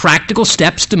to make practical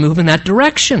steps to move in that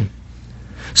direction?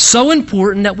 So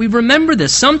important that we remember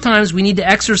this. Sometimes we need to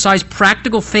exercise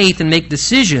practical faith and make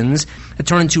decisions that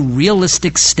turn into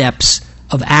realistic steps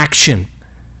of action.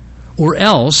 Or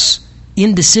else,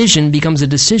 indecision becomes a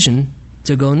decision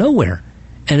to go nowhere.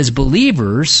 And as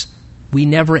believers, we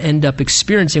never end up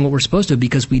experiencing what we're supposed to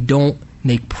because we don't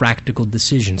make practical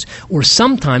decisions. Or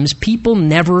sometimes people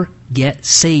never get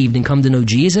saved and come to know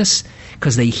Jesus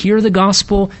because they hear the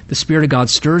gospel, the Spirit of God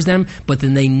stirs them, but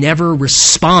then they never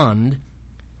respond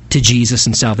to Jesus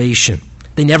and salvation.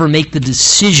 They never make the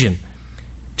decision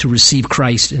to receive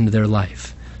Christ into their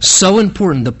life. So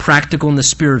important, the practical and the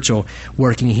spiritual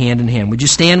working hand in hand. Would you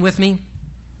stand with me?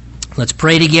 Let's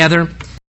pray together.